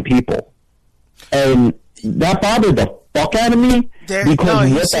Charlottesville fine people. And that bothered the fuck out of me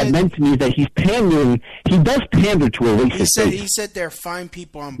because that meant to me is that he's pandering. He does pander to a racist base. He said they're fine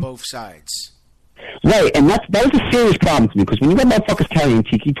people on both sides. Right, and that was a serious problem to me because when you got motherfuckers carrying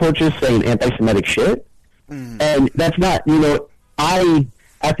tiki torches saying anti-Semitic shit, and that's not,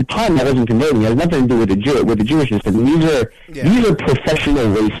 at the time that wasn't converting. It has nothing to do with the Jewish system. These are professional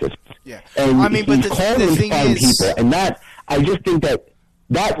racists. Yeah, and he's calling them fine people, and that I just think that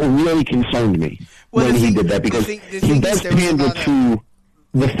really concerned me when he did that because he does pander to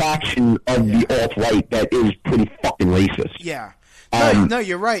the faction of the alt-right that is pretty fucking racist. Yeah. No,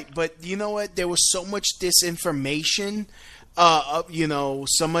 you're right. But you know what? There was so much disinformation,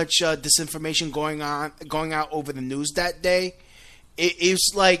 so much disinformation going out over the news that day.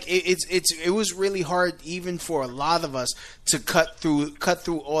 It was really hard even for a lot of us to cut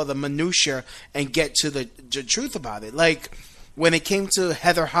through all the minutia and get to the truth about it. Like when it came to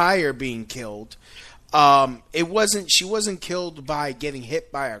Heather Heyer being killed, she wasn't killed by getting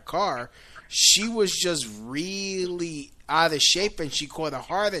hit by a car. She was just really out of shape and she caught a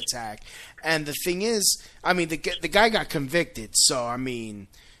heart attack. And the thing is, the guy got convicted. So,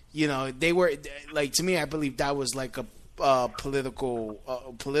 they were like, to me, I believe that was like a political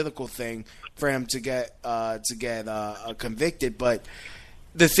thing for him to get convicted. But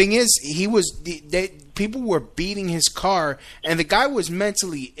the thing is, people were beating his car and the guy was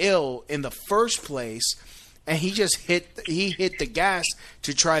mentally ill in the first place. And he just hit the gas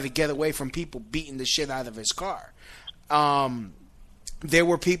to try to get away from people beating the shit out of his car. There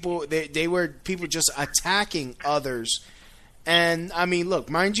were people they were people just attacking others. And look,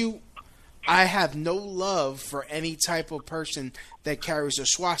 mind you, I have no love for any type of person that carries a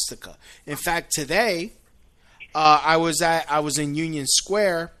swastika. In fact, today I was in Union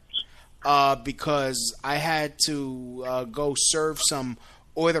Square because I had to go serve some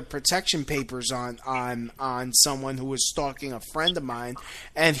order protection papers on someone who was stalking a friend of mine,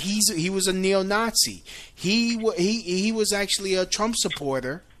 and he was a neo-Nazi. He was actually a Trump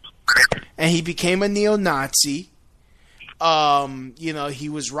supporter, and he became a neo-Nazi. He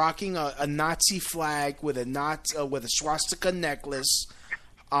was rocking a Nazi flag with a swastika necklace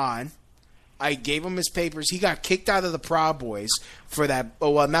on. I gave him his papers. He got kicked out of the Proud Boys for that.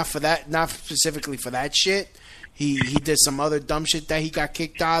 Oh, well, not specifically for that shit. He did some other dumb shit that he got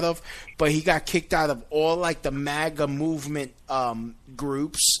kicked out of, but he got kicked out of all like the MAGA movement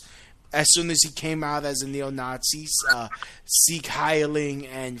groups as soon as he came out as a neo-Nazi, Sieg Heiling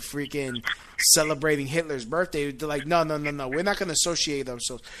and freaking celebrating Hitler's birthday. They're like, no, we're not going to associate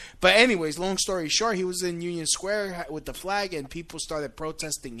ourselves. But anyways, long story short, he was in Union Square with the flag and people started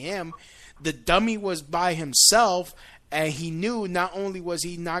protesting him. The dummy was by himself and he knew not only was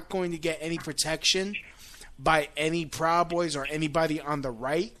he not going to get any protection by any Proud Boys or anybody on the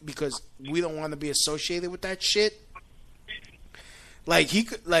right because we don't want to be associated with that shit. Like he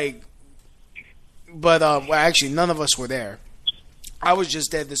could like, but well, actually, none of us were there. I was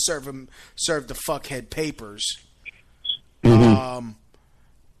just there to serve the fuckhead papers. Mm-hmm.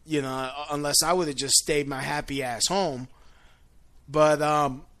 You know, unless I would have just stayed my happy ass home. But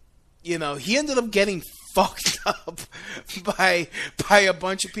you know, he ended up getting fucked up by a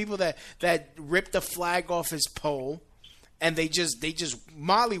bunch of people that ripped the flag off his pole, and they just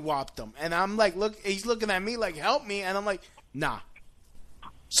mollywopped him. And I'm like, look, he's looking at me like, help me, and I'm like, nah,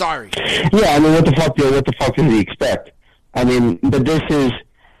 sorry. Yeah, I mean, what the fuck did he expect? I mean, but this is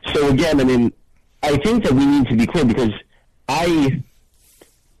so again. I mean, I think that we need to be clear because I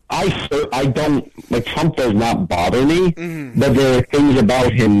don't like Trump does not bother me, but there are things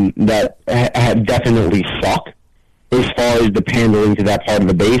about him that definitely suck as far as the pandering to that part of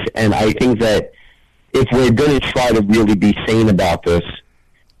the base. And I think that if we're going to try to really be sane about this,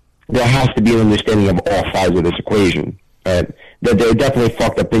 there has to be an understanding of all sides of this equation. That there are definitely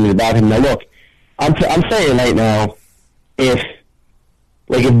fucked up things about him. Now, look, I'm saying right now, if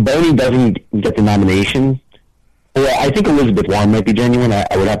Bernie doesn't get the nomination. Well, I think Elizabeth Warren might be genuine. I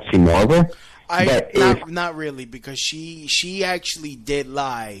would have to see more of her. Not really, because she actually did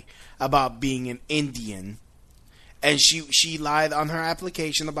lie about being an Indian, and she lied on her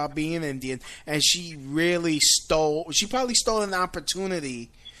application about being an Indian, and she really probably stole an opportunity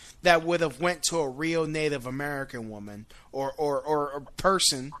that would have went to a real Native American woman or a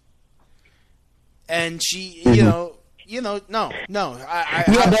person, and she, no. I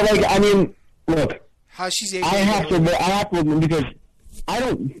mean, look. How she's able I have to because I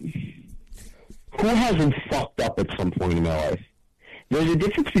don't. Who hasn't fucked up at some point in their life? There's a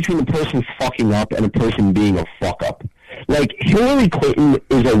difference between a person fucking up and a person being a fuck up. Like Hillary Clinton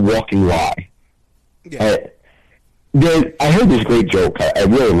is a walking lie. Yeah. I heard this great joke. I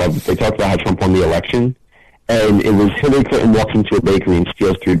really loved it. They talked about how Trump won the election, and it was Hillary Clinton walking to a bakery and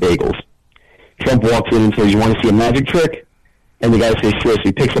steals 3 bagels. Trump walks in and says, "You want to see a magic trick?" And the guy says, "Sure." So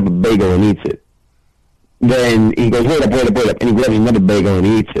he picks up a bagel and eats it. Then he goes, wait up, and he grabs another bagel and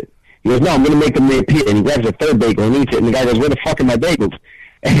he eats it. He goes, "No, I'm going to make them reappear." And he grabs a 3rd bagel and eats it. And the guy goes, "Where the fuck are my bagels?"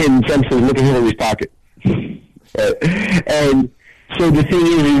 And Trump says, "Look at Hillary's pocket." And so the thing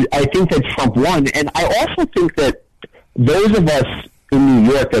is, I think that Trump won. And I also think that those of us in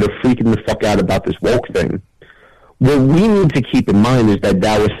New York that are freaking the fuck out about this woke thing, what we need to keep in mind is that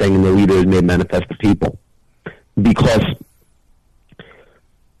Dow was saying in the leader is made manifest to people. Because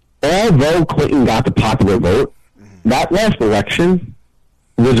although Clinton got the popular vote, that last election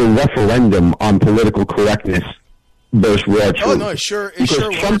was a referendum on political correctness versus raw truth. Oh, no, it sure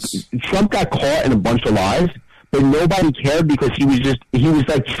was. Trump got caught in a bunch of lies, but nobody cared because he was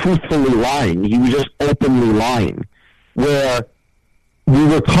like truthfully lying. He was just openly lying, where we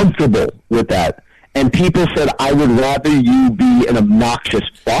were comfortable with that. And people said, "I would rather you be an obnoxious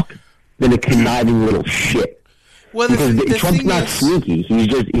fuck than a conniving little shit." Well, because Trump's not sneaky. He's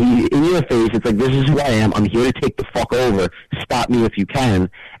just in your face. It's like, this is who I am. I'm here to take the fuck over. Stop me if you can.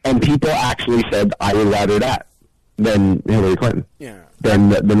 And people actually said, "I would rather that than Hillary Clinton." Yeah. Than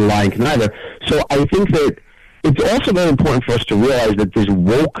lying conniver. So I think that it's also very important for us to realize that this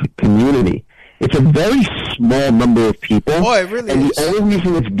woke community, it's a very small number of people. Oh, it really and is. The only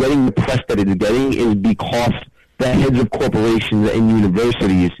reason it's getting the press that it's getting is because the heads of corporations and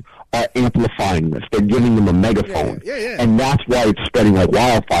universities are amplifying this. They're giving them a megaphone. Yeah. And that's why it's spreading like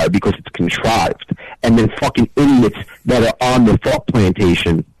wildfire, because it's contrived. And then fucking idiots that are on the thought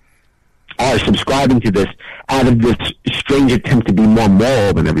plantation are subscribing to this out of this strange attempt to be more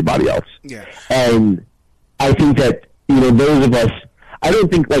moral than everybody else. Yeah. And I think that, those of us, I don't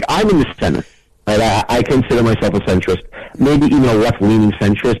think, like, I'm in the center. Right? I consider myself a centrist. Maybe even a left-leaning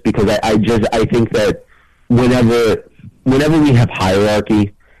centrist, because I think that whenever we have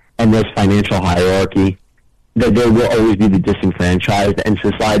hierarchy, and there's financial hierarchy, that there will always be the disenfranchised, and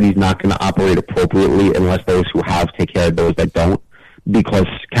society's not going to operate appropriately unless those who have take care of those that don't, because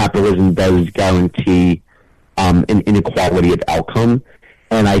capitalism does guarantee an inequality of outcome.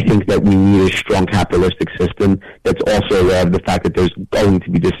 And I think that we need a strong capitalistic system that's also aware of the fact that there's going to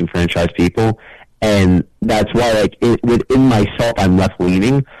be disenfranchised people. And that's why, like, within myself, I'm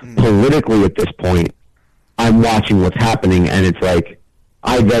left-leaning. Politically, at this point, I'm watching what's happening, and it's like,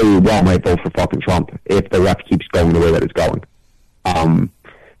 I very well might vote for fucking Trump if the ref keeps going the way that it's going.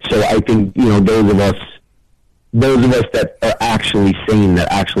 So I think, those of us that are actually sane,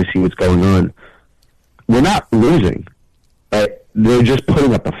 that actually see what's going on, we're not losing. Right? They're just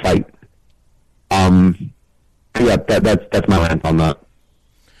putting up a fight. Yeah, that's my rant on that.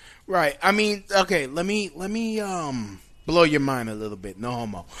 Right. I mean, okay, let me blow your mind a little bit. No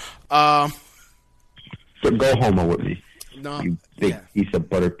homo. So go homo with me. No, you big piece of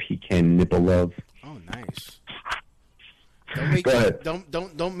butter pecan nipple love. Oh, nice.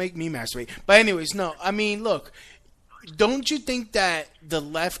 Don't make me masturbate. But anyways, no. I mean, look. Don't you think that the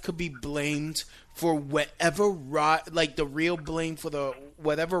left could be blamed for whatever like the real blame for the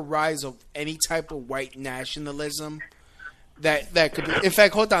whatever rise of any type of white nationalism that could be? In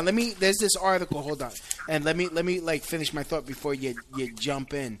fact, hold on. There's this article. Hold on, and let me like finish my thought before you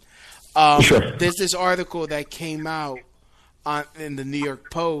jump in. Sure. There's this article that came out in the New York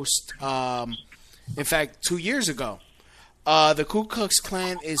Post. In fact, 2 years ago. The Ku Klux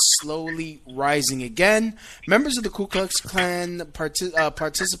Klan is slowly rising again. Members of the Ku Klux Klan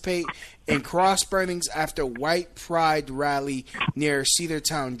participate in cross burnings after white pride rally near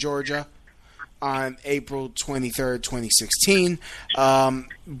Cedartown, Georgia, on April 23rd, 2016.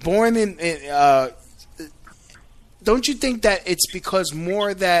 Born in don't you think that it's because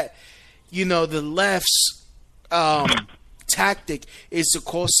more that the left's tactic is to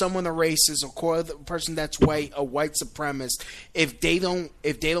call someone a racist or call the person that's white a white supremacist if they don't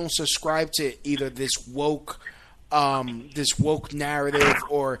subscribe to either this woke narrative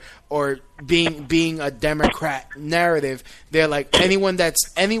or being a Democrat narrative? They're like anyone that's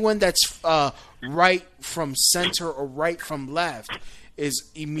right from center or right from left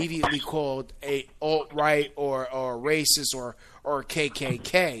is immediately called a alt-right or racist or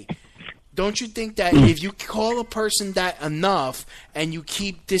KKK. Don't you think that if you call a person that enough and you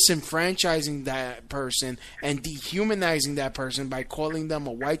keep disenfranchising that person and dehumanizing that person by calling them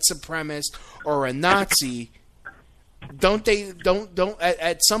a white supremacist or a Nazi,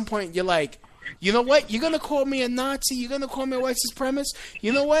 at some point you're like, you know what? You're going to call me a Nazi? You're going to call me a white supremacist?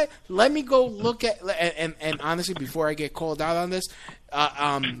 You know what? Let me go look at and honestly, before I get called out on this,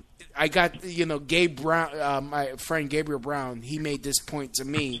 I got Gabe Brown, my friend Gabriel Brown. He made this point to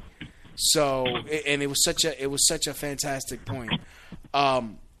me. So, and it was such a fantastic point.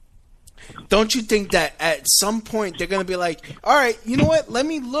 Don't you think that at some point they're going to be like, all right, you know what? Let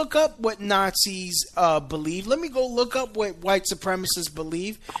me look up what Nazis believe. Let me go look up what white supremacists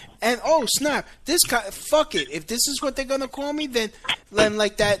believe. And oh snap, this guy, fuck it. If this is what they're going to call me, then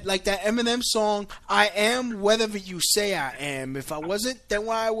like that Eminem song, I am whatever you say I am. If I wasn't, then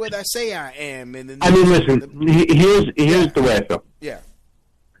why would I say I am? And listen. Here's the way I feel. Yeah.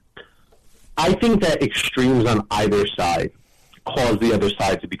 I think that extremes on either side cause the other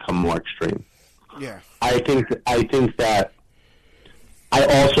side to become more extreme. Yeah. I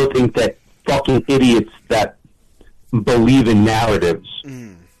also think that fucking idiots that believe in narratives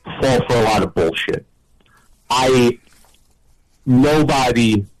fall for a lot of bullshit. I've been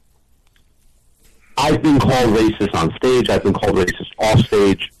called racist on stage. I've been called racist off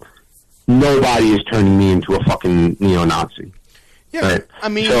stage. Nobody is turning me into a fucking neo-Nazi. Yeah, right? I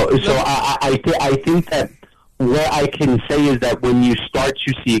mean... So I think that what I can say is that when you start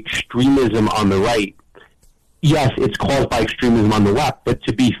to see extremism on the right, yes, it's caused by extremism on the left, but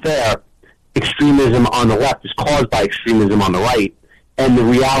to be fair, extremism on the left is caused by extremism on the right, and the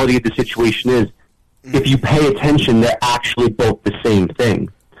reality of the situation is, if you pay attention, they're actually both the same thing.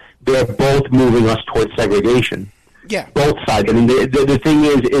 They're both moving us towards segregation. Yeah. Both sides. I mean, the thing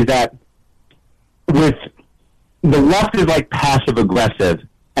is that with the left is like passive-aggressive,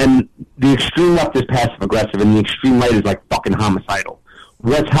 and the extreme left is passive-aggressive, and the extreme right is like fucking homicidal.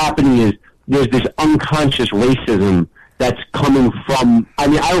 What's happening is there's this unconscious racism that's coming from, I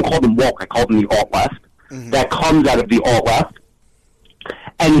mean, I don't call them woke, I call them the alt-left, that comes out of the alt-left.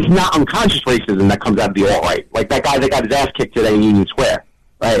 And it's not unconscious racism that comes out of the alt-right. Like that guy that got his ass kicked today in Union Square,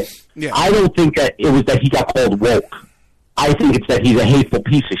 right? Yeah. I don't think that it was that he got called woke. I think it's that he's a hateful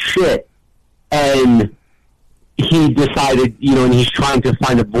piece of shit, and he decided, and he's trying to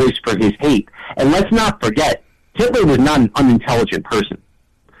find a voice for his hate. And let's not forget, Hitler was not an unintelligent person.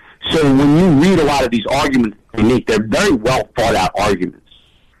 So when you read a lot of these arguments they make, they're very well thought out arguments.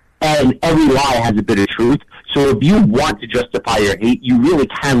 And every lie has a bit of truth. So if you want to justify your hate, you really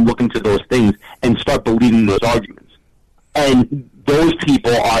can look into those things and start believing those arguments. And those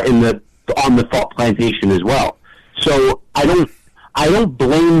people are on the thought plantation as well. So I don't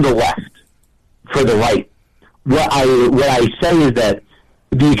blame the left for the right. What I say is that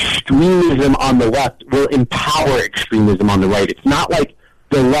the extremism on the left will empower extremism on the right. It's not like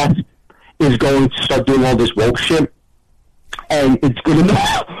the left is going to start doing all this woke shit, and it's going to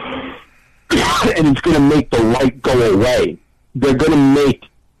make the right go away. They're going to make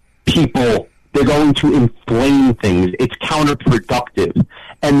people, they're going to inflame things. It's counterproductive.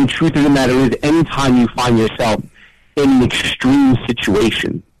 And the truth of the matter is, anytime you find yourself in an extreme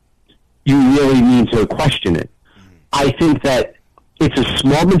situation, you really need to question it. I think that it's a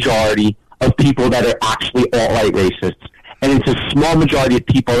small majority of people that are actually alt-right racists, and it's a small majority of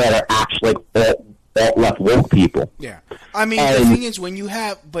people that are actually left woke people. Yeah, I mean, the thing is when you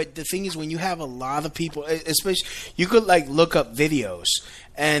have a lot of people, especially you could like look up videos,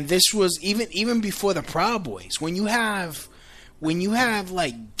 and this was even before the Proud Boys. When you have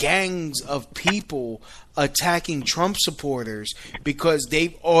like gangs of people attacking Trump supporters because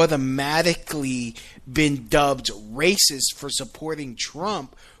they've automatically been dubbed racist for supporting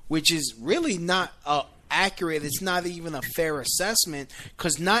Trump, which is really not accurate. It's not even a fair assessment,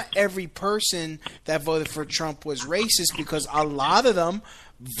 because not every person that voted for Trump was racist, because a lot of them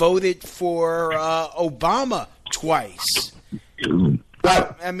voted for Obama twice.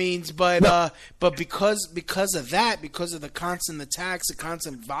 I mean, but because of that, because of the constant attacks, the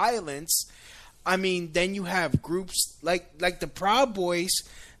constant violence, I mean, then you have groups like the Proud Boys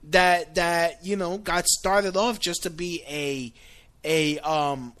that got started off just to be a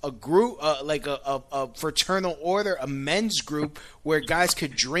group, like a fraternal order, a men's group where guys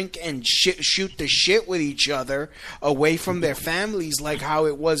could drink and shoot the shit with each other away from their families, like how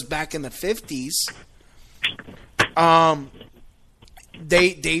it was back in the 50s.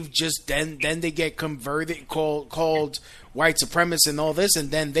 They've just then they get converted, called white supremacists and all this,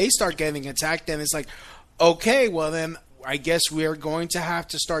 and then they start getting attacked, and it's like, okay, well then I guess we're going to have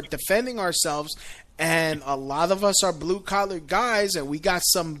to start defending ourselves. And a lot of us are blue collar guys, and we got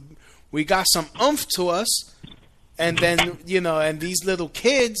some oomph to us. And then and these little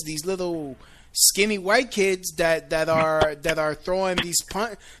kids, these little skinny white kids that are throwing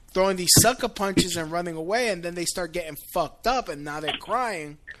these sucker punches and running away, and then they start getting fucked up, and now they're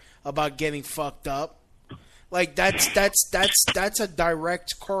crying about getting fucked up. Like that's a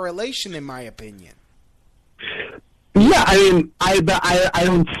direct correlation, in my opinion. Yeah, I mean, I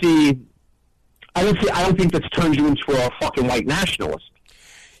don't think that's turned you into a fucking white nationalist.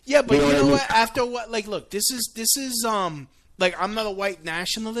 Yeah, but you know what? After what? Like, look, this is like, I'm not a white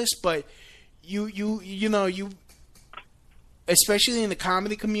nationalist, but you especially in the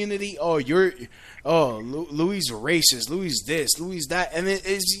comedy community. Louis racist, Louis this, Louis that, and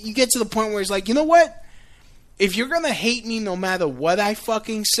you get to the point where it's like, you know what? If you're gonna hate me no matter what I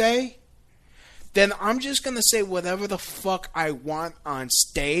fucking say, then I'm just gonna say whatever the fuck I want on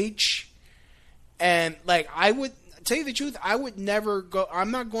stage. And like, I would tell you the truth, I would never go.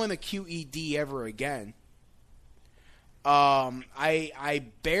 I'm not going to QED ever again. I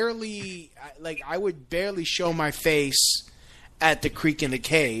would barely show my face at the Creek in the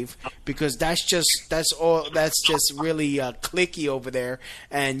Cave, because that's just really cliquey over there.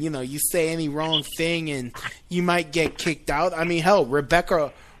 And you say any wrong thing and you might get kicked out. I mean, hell,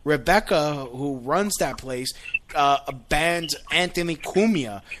 Rebecca, who runs that place, banned Anthony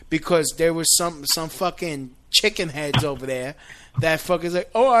Cumia because there was some fucking chicken heads over there that fucker's like,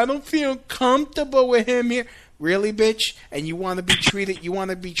 oh, I don't feel comfortable with him here. Really, bitch? And you want to be treated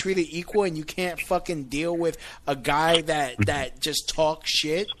equal, and you can't fucking deal with a guy that just talks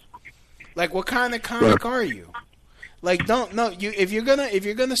shit? Like, what kind of comic are you? Like, if you're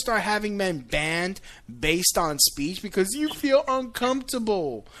gonna start having men banned based on speech because you feel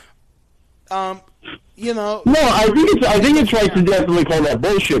uncomfortable, No, I think it's right to definitely call that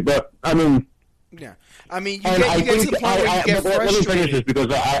bullshit. But I mean, yeah, I mean, you get to the point where you get frustrated. Let me finish this, because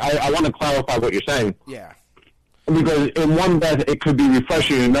I want to clarify what you're saying. Yeah. Because in one breath it could be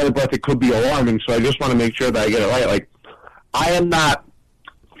refreshing, in another breath it could be alarming. So I just want to make sure that I get it right. Like, I am not.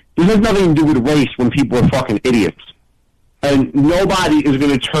 This has nothing to do with race when people are fucking idiots, and nobody is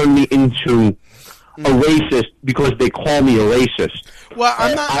going to turn me into a racist because they call me a racist. Well,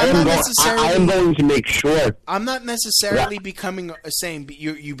 I am going to make sure. I'm not necessarily becoming saying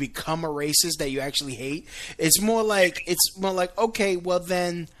you become a racist that you actually hate. It's more like okay, well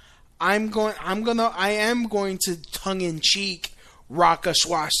then I am going to tongue in cheek rock a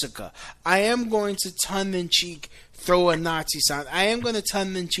swastika. I am going to tongue in cheek throw a Nazi sign. I am going to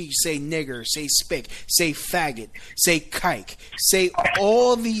tongue in cheek say nigger, say spick, say faggot, say kike, say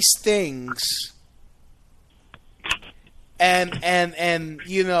all these things. And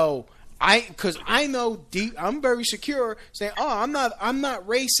because I know deep, I'm very secure saying, oh, I'm not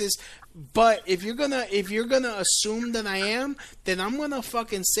racist. But if you're gonna assume that I am, then I'm gonna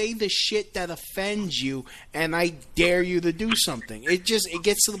fucking say the shit that offends you, and I dare you to do something. It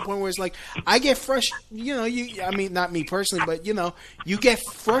gets to the point where it's like I get frustrated. I mean, not me personally, but you get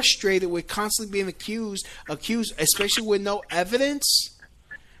frustrated with constantly being accused, especially with no evidence.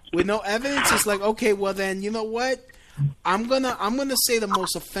 With no evidence, it's like, okay, well then, you know what? I'm gonna say the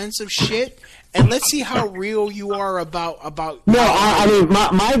most offensive shit, and let's see how real you are about. No, I mean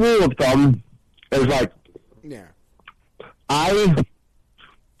my rule of thumb is like, yeah, I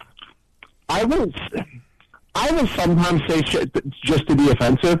won't. I will sometimes say shit just to be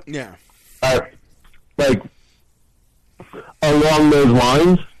offensive. Yeah. Like, along those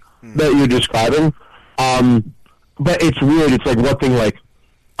lines that you're describing. But it's weird. It's like one thing, like,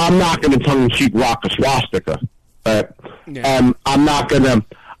 I'm not going to tongue-in-cheek rock a swastika. Right? Yeah. I'm not going to...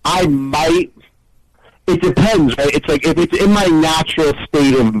 I might... It depends, right? It's like, if it's in my natural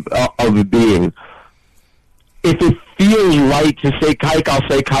state of being, if it feels right to say kike, I'll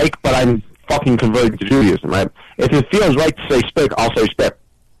say kike, but I'm fucking converted to Judaism, right? If it feels right to say spick, I'll say spick.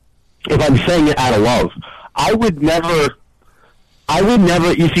 If I'm saying it out of love, I would never,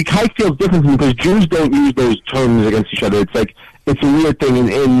 you see, kike feels different to me because Jews don't use those terms against each other. It's like, it's a weird thing.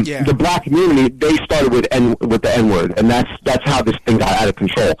 In the black community, they started with the N-word, and that's how this thing got out of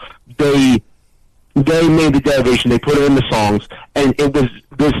control. They made the derivation, they put it in the songs, and it was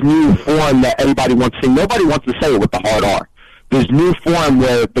this new form that everybody wants to sing. Nobody wants to say it with the hard R. This new form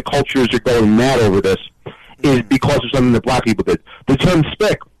where the cultures are going mad over this is because of something that black people did. The term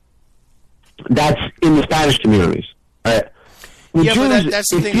spick, that's in the Spanish communities. Right? Yeah, Jews, but that's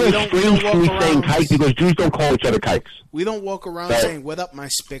the thing. It feels strange to me saying kike because Jews don't call each other kikes. We don't walk around saying, "What up, my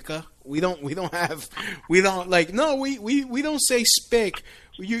spicker?" We don't say spick.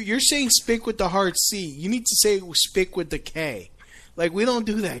 You're saying spick with the hard C. You need to say spick with the K. Like, we don't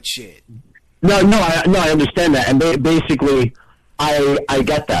do that shit. No, I understand that, and basically, I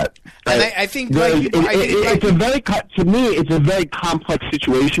get that. And I think, it's a very, to me, it's a very complex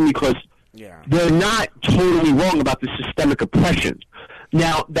situation because they're not totally wrong about the systemic oppression.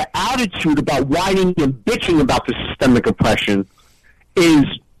 Now, the attitude about whining and bitching about the systemic oppression is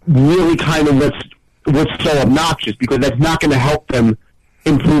really kind of what's so obnoxious, because that's not going to help them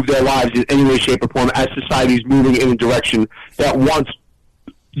improve their lives in any way, shape, or form as society is moving in a direction that wants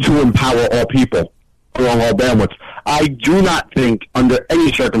to empower all people along all bandwidths. I do not think, under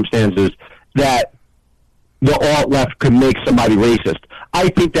any circumstances, that the alt-left could make somebody racist. I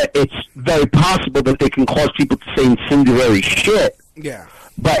think that it's very possible that they can cause people to say incendiary shit. Yeah.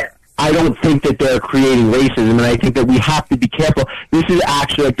 But I don't think that they're creating racism, and I think that we have to be careful. This is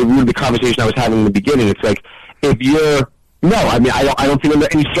actually like the root of the conversation I was having in the beginning. It's like, if you're... No, I mean, I don't think under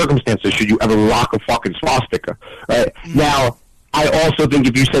any circumstances should you ever rock a fucking swastika. Right? Now, I also think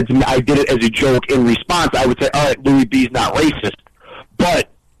if you said to me, I did it as a joke in response, I would say, all right, Louis B's not racist. But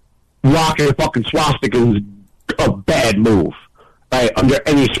rocking a fucking swastika is a bad move, right, under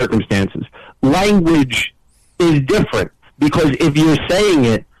any circumstances. Language is different, because if you're saying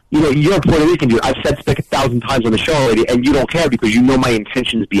it, you know, you're a Puerto Rican dude. I've said spick 1,000 times on the show already, and you don't care because you know my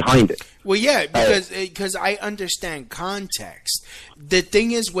intentions behind it. Well, yeah, because I understand context. The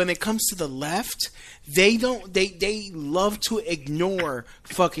thing is, when it comes to the left, they love to ignore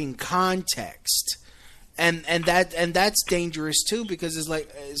fucking context, and that's dangerous too, because it's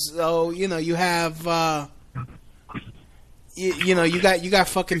like, so, you know, you have you got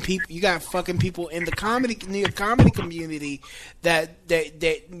fucking people in the comedy community that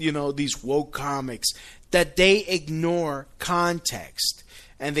you know, these woke comics, that they ignore context,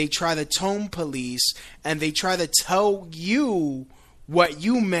 and they try to tone police, and they try to tell you what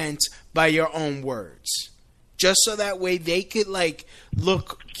you meant by your own words, just so that way they could, like,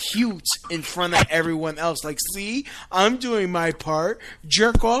 look cute in front of everyone else. Like, see, I'm doing my part.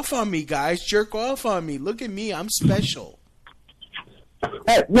 Jerk off on me, guys. Jerk off on me. Look at me. I'm special.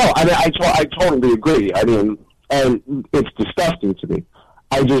 No, I mean, I totally agree. I mean, and it's disgusting to me.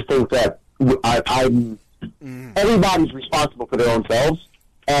 I just think that everybody's responsible for their own selves,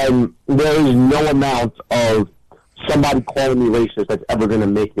 and there is no amount of somebody calling me racist that's ever going to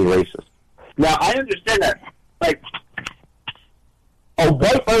make me racist. Now, I understand that, like, a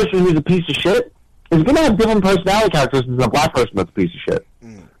white person who's a piece of shit is going to have different personality characteristics than a black person that's a piece of shit.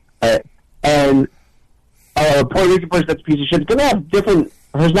 And a Puerto Rican person that's a piece of shit is going to have different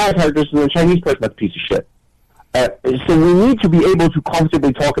personality characteristics than a Chinese person that's a piece of shit. So we need to be able to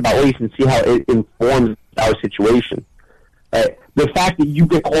comfortably talk about race and see how it informs our situation. The fact that you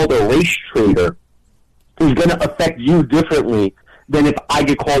get called a race traitor is going to affect you differently than if I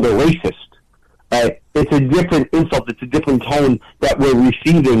get called a racist. It's a different insult. It's a different tone that we're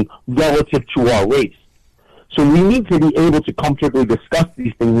receiving relative to our race. So we need to be able to comfortably discuss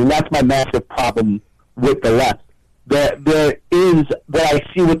these things, and that's my massive problem with the left. There is, what I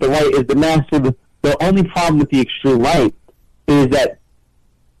see with the right is the only problem with the extreme right is that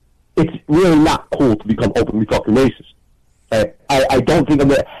it's really not cool to become openly fucking racist. I don't think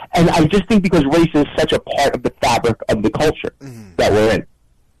and I just think because race is such a part of the fabric of the culture that we're in.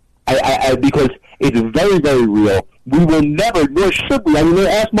 Because it's very, very real. We will never, nor should we. I mean,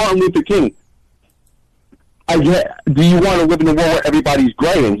 ask Martin Luther King. do you want to live in a world where everybody's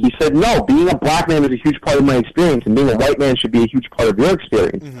gray? And he said, no, being a black man is a huge part of my experience, and being a white man should be a huge part of your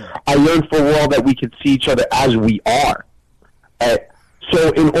experience. I yearn for a world that we could see each other as we are.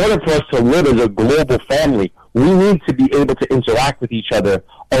 So in order for us to live as a global family, we need to be able to interact with each other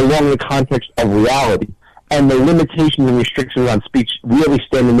along the context of reality. And the limitations and restrictions on speech really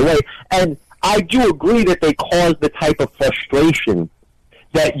stand in the way. And I do agree that they cause the type of frustration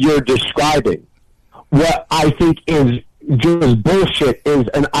that you're describing. What I think is just bullshit is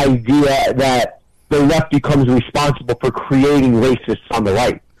an idea that the left becomes responsible for creating racists on the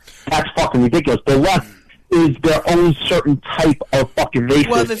right. That's fucking ridiculous. The left is their own certain type of fucking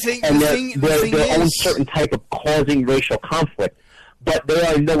racist, and their own certain type of causing racial conflict. But they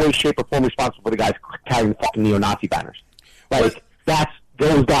are in no way, shape, or form responsible for the guys carrying fucking neo-Nazi banners. Like, that's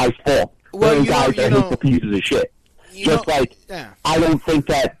those guys' fault. Those guys are hateful pieces of shit. I don't think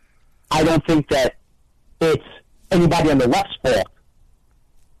that it's anybody on the left's fault.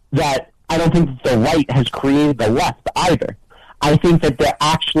 That I don't think that the right has created the left either. I think that they're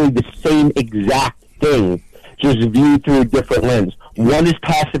actually the same exact thing, just viewed through a different lens. One is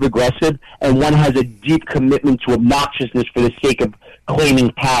passive-aggressive, and one has a deep commitment to obnoxiousness for the sake of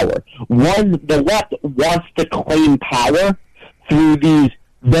claiming power. The left wants to claim power through these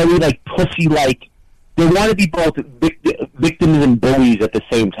very, pussy-like... They want to be both victims and bullies at the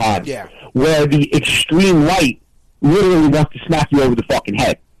same time. Yeah. Where the extreme right literally wants to smack you over the fucking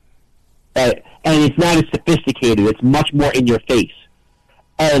head. And it's not as sophisticated. It's much more in your face.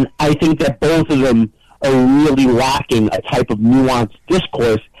 And I think that both of them are really lacking a type of nuanced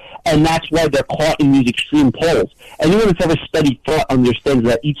discourse, and that's why they're caught in these extreme poles. Anyone that's ever studied thought understands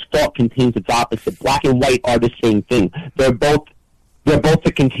that each thought contains its opposite. Black and white are the same thing. They're both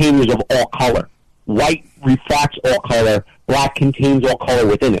the containers of all color. White refracts all color. Black contains all color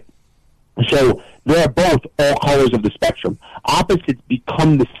within it. So they're both all colors of the spectrum. Opposites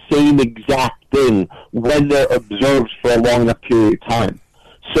become the same exact thing when they're observed for a long enough period of time.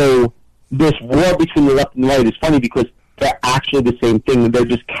 So this war between the left and the right is funny because they're actually the same thing, and they're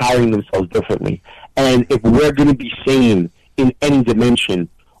just carrying themselves differently. And if we're going to be sane in any dimension,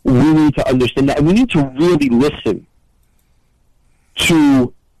 we need to understand that, and we need to really listen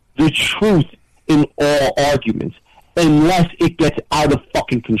to the truth in all arguments, unless it gets out of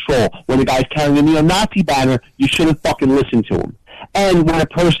fucking control. When a guy's carrying a neo-Nazi banner, you shouldn't fucking listen to him. And when a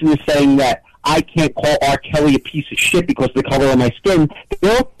person is saying that I can't call R. Kelly a piece of shit because of the color of my skin,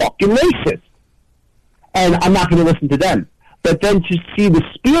 they're fucking racist. And I'm not going to listen to them. But then to see the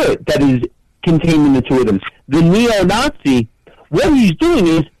spirit that is contained in the two of them, the neo-Nazi, what he's doing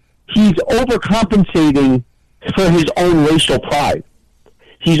is he's overcompensating for his own racial pride.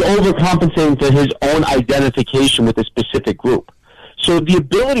 He's overcompensating for his own identification with a specific group. So the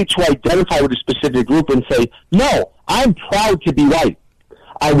ability to identify with a specific group and say, no, I'm proud to be white.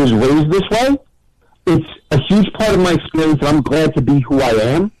 I was raised this way. It's a huge part of my experience, and I'm glad to be who I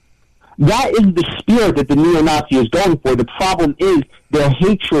am. That is the spirit that the neo-Nazi is going for. The problem is their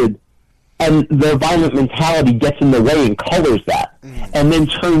hatred and their violent mentality gets in the way and colors that, and then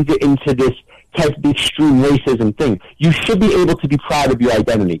turns it into this type of extreme racism thing. You should be able to be proud of your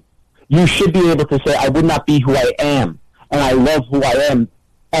identity. You should be able to say, I would not be who I am, and I love who I am,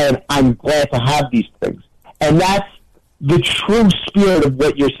 and I'm glad to have these things. And that's the true spirit of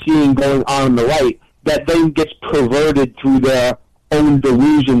what you're seeing going on the right, that then gets perverted through their own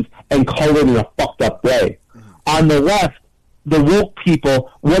delusions and colored in a fucked up way. On the left, the woke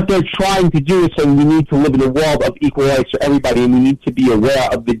people, what they're trying to do is saying we need to live in a world of equal rights for everybody, and we need to be aware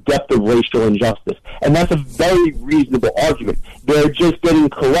of the depth of racial injustice. And that's a very reasonable argument. They're just getting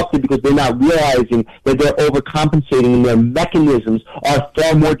corrupted because they're not realizing that they're overcompensating, and their mechanisms are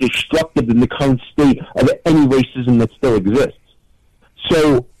far more destructive than the current state of any racism that still exists.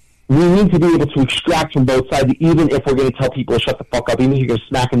 So we need to be able to extract from both sides, even if we're going to tell people to shut the fuck up, even if you're going to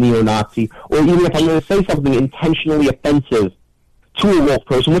smack a neo-Nazi, or even if I'm going to say something intentionally offensive to a woke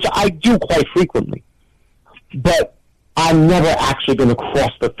person, which I do quite frequently. But I'm never actually going to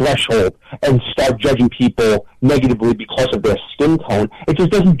cross the threshold and start judging people negatively because of their skin tone. It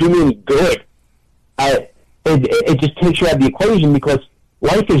just doesn't do me any good. It just takes you out of the equation, because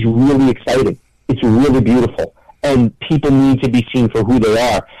life is really exciting. It's really beautiful. And people need to be seen for who they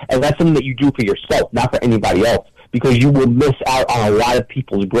are. And that's something that you do for yourself, not for anybody else, because you will miss out on a lot of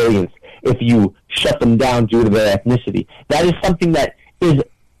people's brilliance if you shut them down due to their ethnicity. That is something that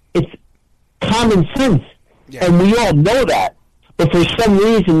it's common sense. Yeah. And we all know that. But for some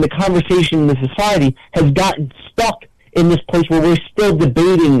reason, the conversation in the society has gotten stuck in this place where we're still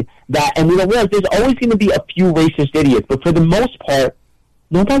debating that. And we don't realize there's always going to be a few racist idiots. But for the most part,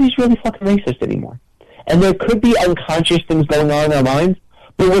 nobody's really fucking racist anymore. And there could be unconscious things going on in our minds,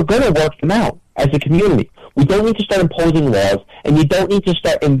 but we're going to work them out as a community. We don't need to start imposing laws, and you don't need to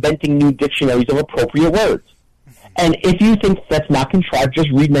start inventing new dictionaries of appropriate words. And if you think that's not contrived, just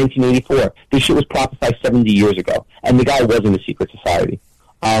read 1984. This shit was prophesied 70 years ago, and the guy was in a secret society.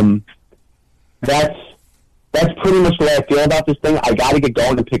 That's pretty much the way I feel about this thing. I got to get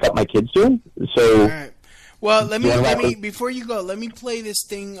going and pick up my kids soon. So, all right. Well, let me before you go, let me play this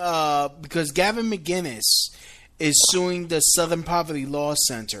thing because Gavin McGinnis is suing the Southern Poverty Law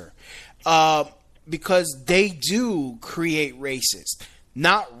Center because they do create racist,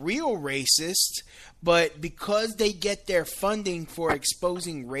 not real racist, but because they get their funding for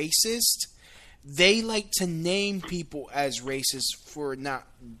exposing racist, they like to name people as racist for not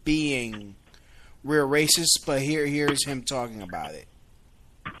being real racist. But here's him talking about it.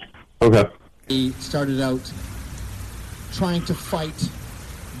 Okay. He started out trying to fight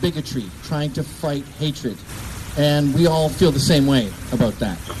bigotry, trying to fight hatred. And we all feel the same way about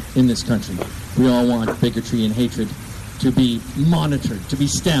that in this country. We all want bigotry and hatred to be monitored, to be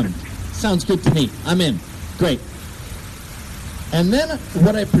stemmed. Sounds good to me. I'm in. Great. And then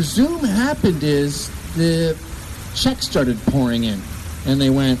what I presume happened is the checks started pouring in. And they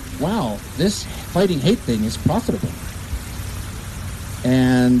went, wow, this fighting hate thing is profitable.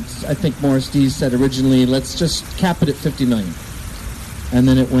 And I think Morris D said originally, let's just cap it at 50 million. And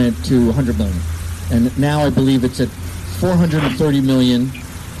then it went to 100 million. And now I believe it's at 430 million.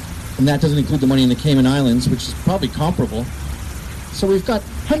 And that doesn't include the money in the Cayman Islands, which is probably comparable. So we've got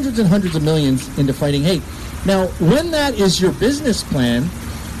hundreds and hundreds of millions into fighting hate. Now, when that is your business plan,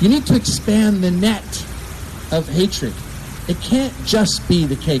 you need to expand the net of hatred. It can't just be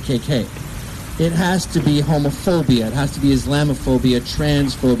the KKK. It has to be homophobia. It has to be Islamophobia,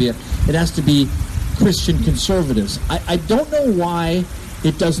 transphobia. It has to be Christian conservatives. I don't know why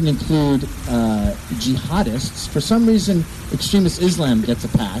it doesn't include jihadists. For some reason, extremist Islam gets a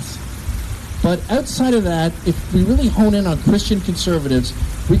pass. But outside of that, if we really hone in on Christian conservatives,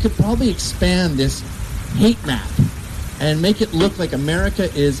 we could probably expand this hate map and make it look like America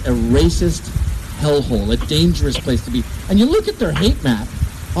is a racist hellhole, a dangerous place to be. And you look at their hate map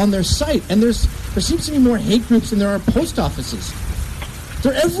on their site, and there seems to be more hate groups than there are post offices.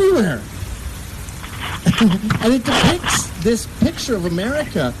 They're everywhere. And it depicts this picture of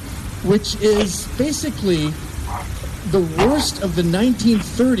America, which is basically the worst of the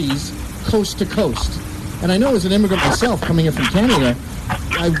 1930s coast to coast. And I know as an immigrant myself, coming in from Canada,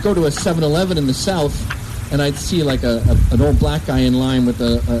 I'd go to a 7-Eleven in the South, and I'd see like an old black guy in line with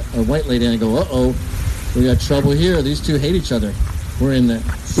a white lady, and I go, uh-oh, we got trouble here. These two hate each other. We're in the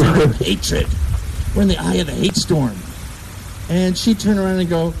center of hatred. We're in the eye of the hate storm. And she'd turn around and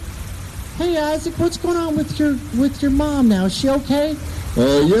go, hey, Isaac, what's going on with your mom now? Is she okay?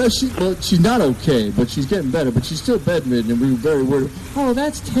 Yeah, she's not okay, but she's getting better. But she's still bedridden, and we were very worried. Oh,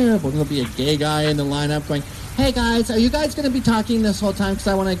 that's terrible. There'll be a gay guy in the lineup going, hey, guys, are you guys going to be talking this whole time? Because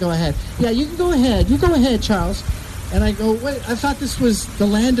I want to go ahead. Yeah, you can go ahead. You go ahead, Charles. And I go, wait, I thought this was the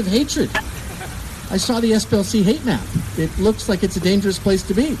land of hatred. I saw the SPLC hate map. It looks like it's a dangerous place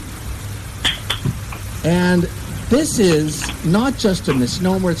to be. And this is not just a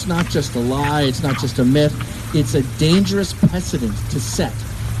misnomer. It's not just a lie. It's not just a myth. It's a dangerous precedent to set.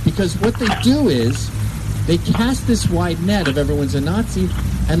 Because what they do is they cast this wide net of everyone's a Nazi,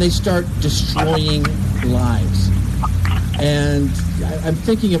 and they start destroying lives. And I'm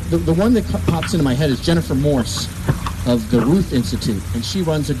thinking of the one that pops into my head is Jennifer Morse of the Ruth Institute. And she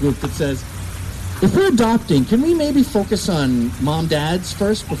runs a group that says, if we're adopting, can we maybe focus on mom-dads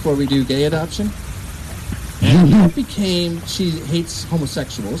first before we do gay adoption? And that became, she hates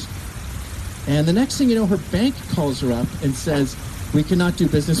homosexuals. And the next thing you know, her bank calls her up and says, we cannot do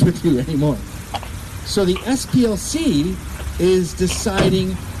business with you anymore. So the SPLC is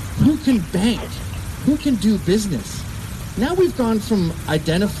deciding who can bank, who can do business. Now we've gone from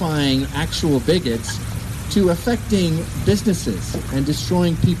identifying actual bigots to affecting businesses and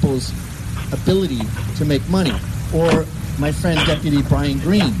destroying people's ability to make money. Or my friend Deputy Brian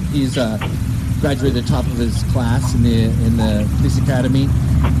Green, he's graduated at the top of his class in the police academy,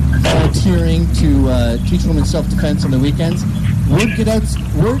 volunteering to teach women self-defense on the weekends. Word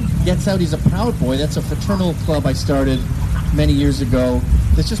gets out he's a Proud Boy. That's a fraternal club I started many years ago.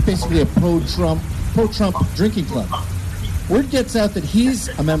 It's just basically a pro-Trump drinking club. Word gets out that he's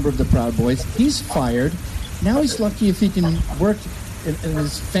a member of the Proud Boys. He's fired. Now he's lucky if he can work in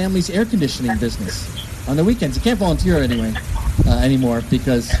his family's air conditioning business on the weekends. He can't volunteer anymore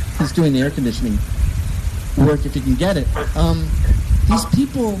because he's doing the air conditioning work if he can get it. These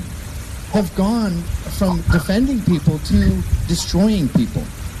people have gone from defending people to destroying people.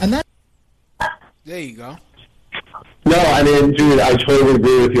 And that... There you go. No, I mean, dude, I totally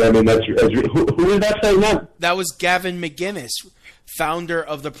agree with you. I mean, who is that saying that? That was Gavin McGinnis, founder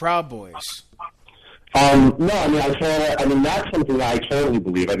of the Proud Boys. No, I mean, that's something that I totally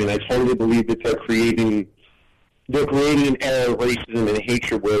believe. I mean, I totally believe that they're creating an era of racism and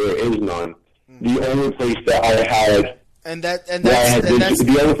hatred where there is none. The only place that I had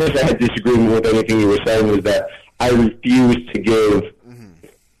the only place I had disagreement with anything you were saying was that I refuse to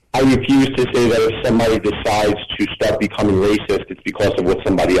say that if somebody decides to start becoming racist, it's because of what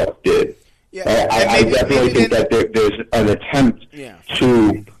somebody else did. Yeah, I definitely think that there's an attempt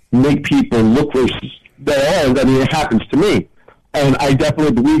to make people look racist. There are. I mean, it happens to me. And I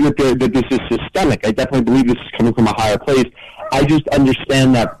definitely believe that this is systemic. I definitely believe this is coming from a higher place. I just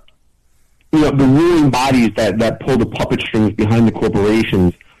understand that, the ruling bodies that pull the puppet strings behind the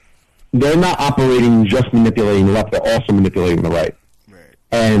corporations, they're not operating just manipulating the left, they're also manipulating the right.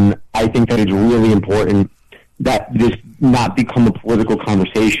 And I think that it's really important that this not become a political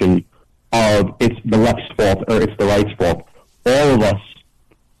conversation of it's the left's fault or it's the right's fault. All of us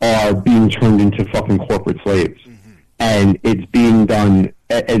are being turned into fucking corporate slaves. And it's being done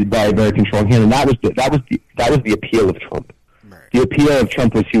by a very controlling hand. And that was the appeal of Trump. The appeal of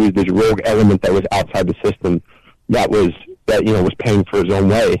Trump was he was this rogue element that was outside the system that was paying for his own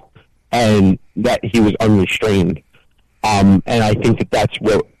way, and that he was unrestrained. And I think that that's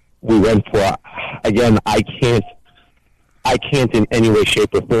what we went for. Again, I can't in any way,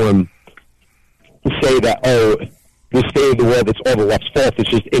 shape, or form say that the state of the world, it's all the left's fault. It's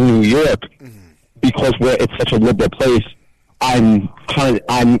just in New York, because it's such a liberal place. I'm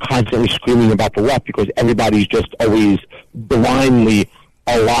constantly screaming about the left because everybody's just always blindly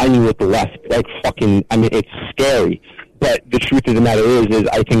aligning with the left. Like fucking, I mean, it's scary. But the truth of the matter is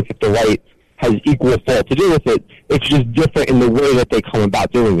I think that the right has equal fault to do with it. It's just different in the way that they come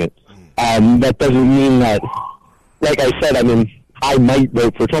about doing it. That doesn't mean that, like I said, I mean, I might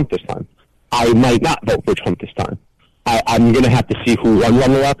vote for Trump this time. I might not vote for Trump this time. I'm going to have to see who runs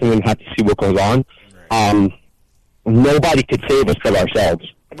on the left. I'm going to have to see what goes on. Nobody could save us but ourselves.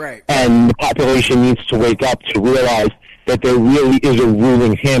 Right. And the population needs to wake up to realize that there really is a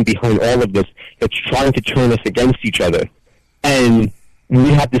ruling hand behind all of this that's trying to turn us against each other. And we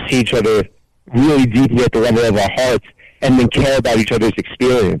have to see each other really deeply at the level of our hearts and then care about each other's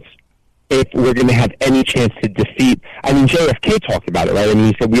experience if we're going to have any chance to defeat. I mean, JFK talked about it, right? I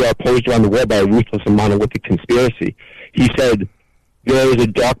mean, he said, we are opposed around the world by a ruthless and monolithic conspiracy. He said, there is a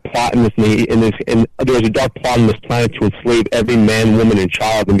dark plot there is a dark plot on this planet to enslave every man, woman, and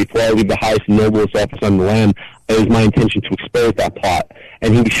child. And before I leave the highest and noblest office on the land, it is my intention to expose that plot.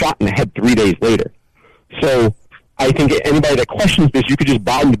 And he was shot in the head 3 days later. So I think anybody that questions this, you could just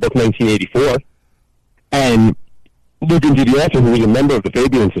buy the book 1984 and look into the author, who was a member of the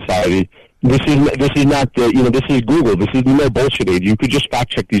Fabian Society. This is not this is Google. This is no bullshit age. You could just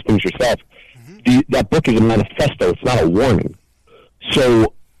fact check these things yourself. That book is a manifesto. It's not a warning.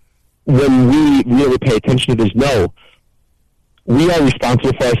 So when we really pay attention to this, we are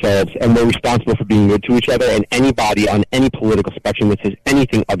responsible for ourselves, and we're responsible for being good to each other, and anybody on any political spectrum that says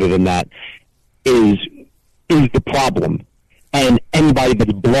anything other than that is the problem. And anybody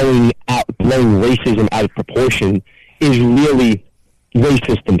that's blowing racism out of proportion is really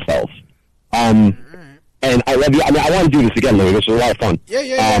racist themselves. And I love you. I mean, I want to do this again, Louis. This is a lot of fun.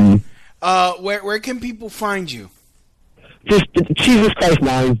 Yeah. Where can people find you? Just Cheesus Christ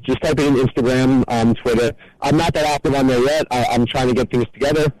 9. Just type it in Instagram, Twitter. I'm not that active on there yet. I'm trying to get things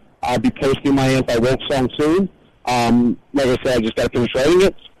together. I'll be posting my anti-woke song soon. Like I said, I just got to finish writing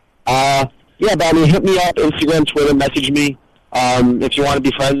it. But I mean, hit me up, Instagram, Twitter, message me. If you want to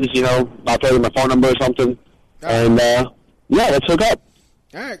be friends, I'll tell you my phone number or something. And, let's hook up.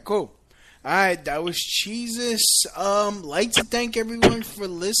 All right, cool. All right, that was Cheesus. Like to thank everyone for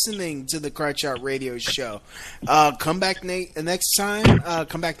listening to the Crotch Out Radio Show. Come back next time.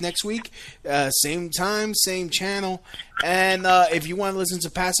 Come back next week. Same time, same channel. And if you want to listen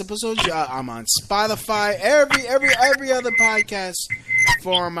to past episodes, I'm on Spotify, every other podcast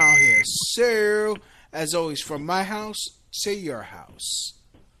forum out here. So, as always, from my house to your house.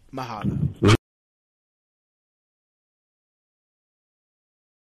 Mahalo.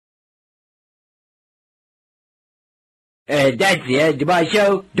 That's the end of my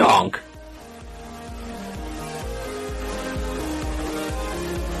show. Donk.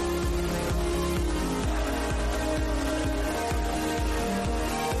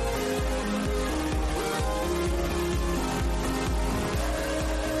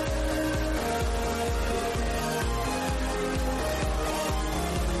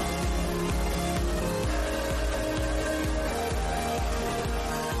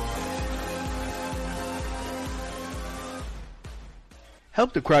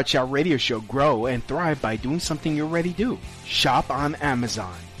 Help the Crotch Shot Radio Show grow and thrive by doing something you already do. Shop on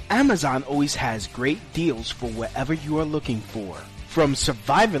Amazon. Amazon always has great deals for whatever you are looking for. From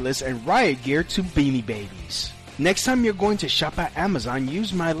survivalists and riot gear to beanie babies. Next time you're going to shop at Amazon,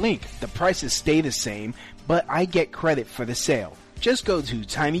 use my link. The prices stay the same, but I get credit for the sale. Just go to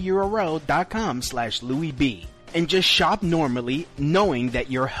tinyurl.com/LouisB and just shop normally, knowing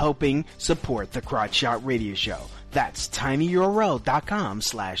that you're helping support the Crotch Shot Radio Show. That's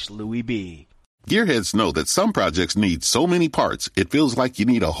tinyurl.com/LouisB. Gearheads know that some projects need so many parts, it feels like you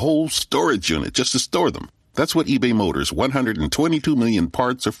need a whole storage unit just to store them. That's what eBay Motors' 122 million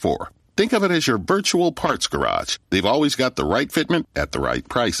parts are for. Think of it as your virtual parts garage. They've always got the right fitment at the right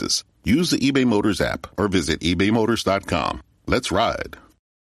prices. Use the eBay Motors app or visit ebaymotors.com. Let's ride.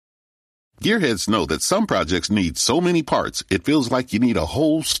 Gearheads know that some projects need so many parts, it feels like you need a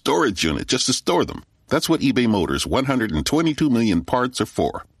whole storage unit just to store them. That's what eBay Motors' 122 million parts are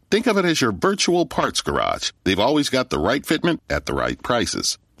for. Think of it as your virtual parts garage. They've always got the right fitment at the right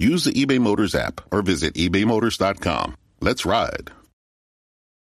prices. Use the eBay Motors app or visit ebaymotors.com. Let's ride.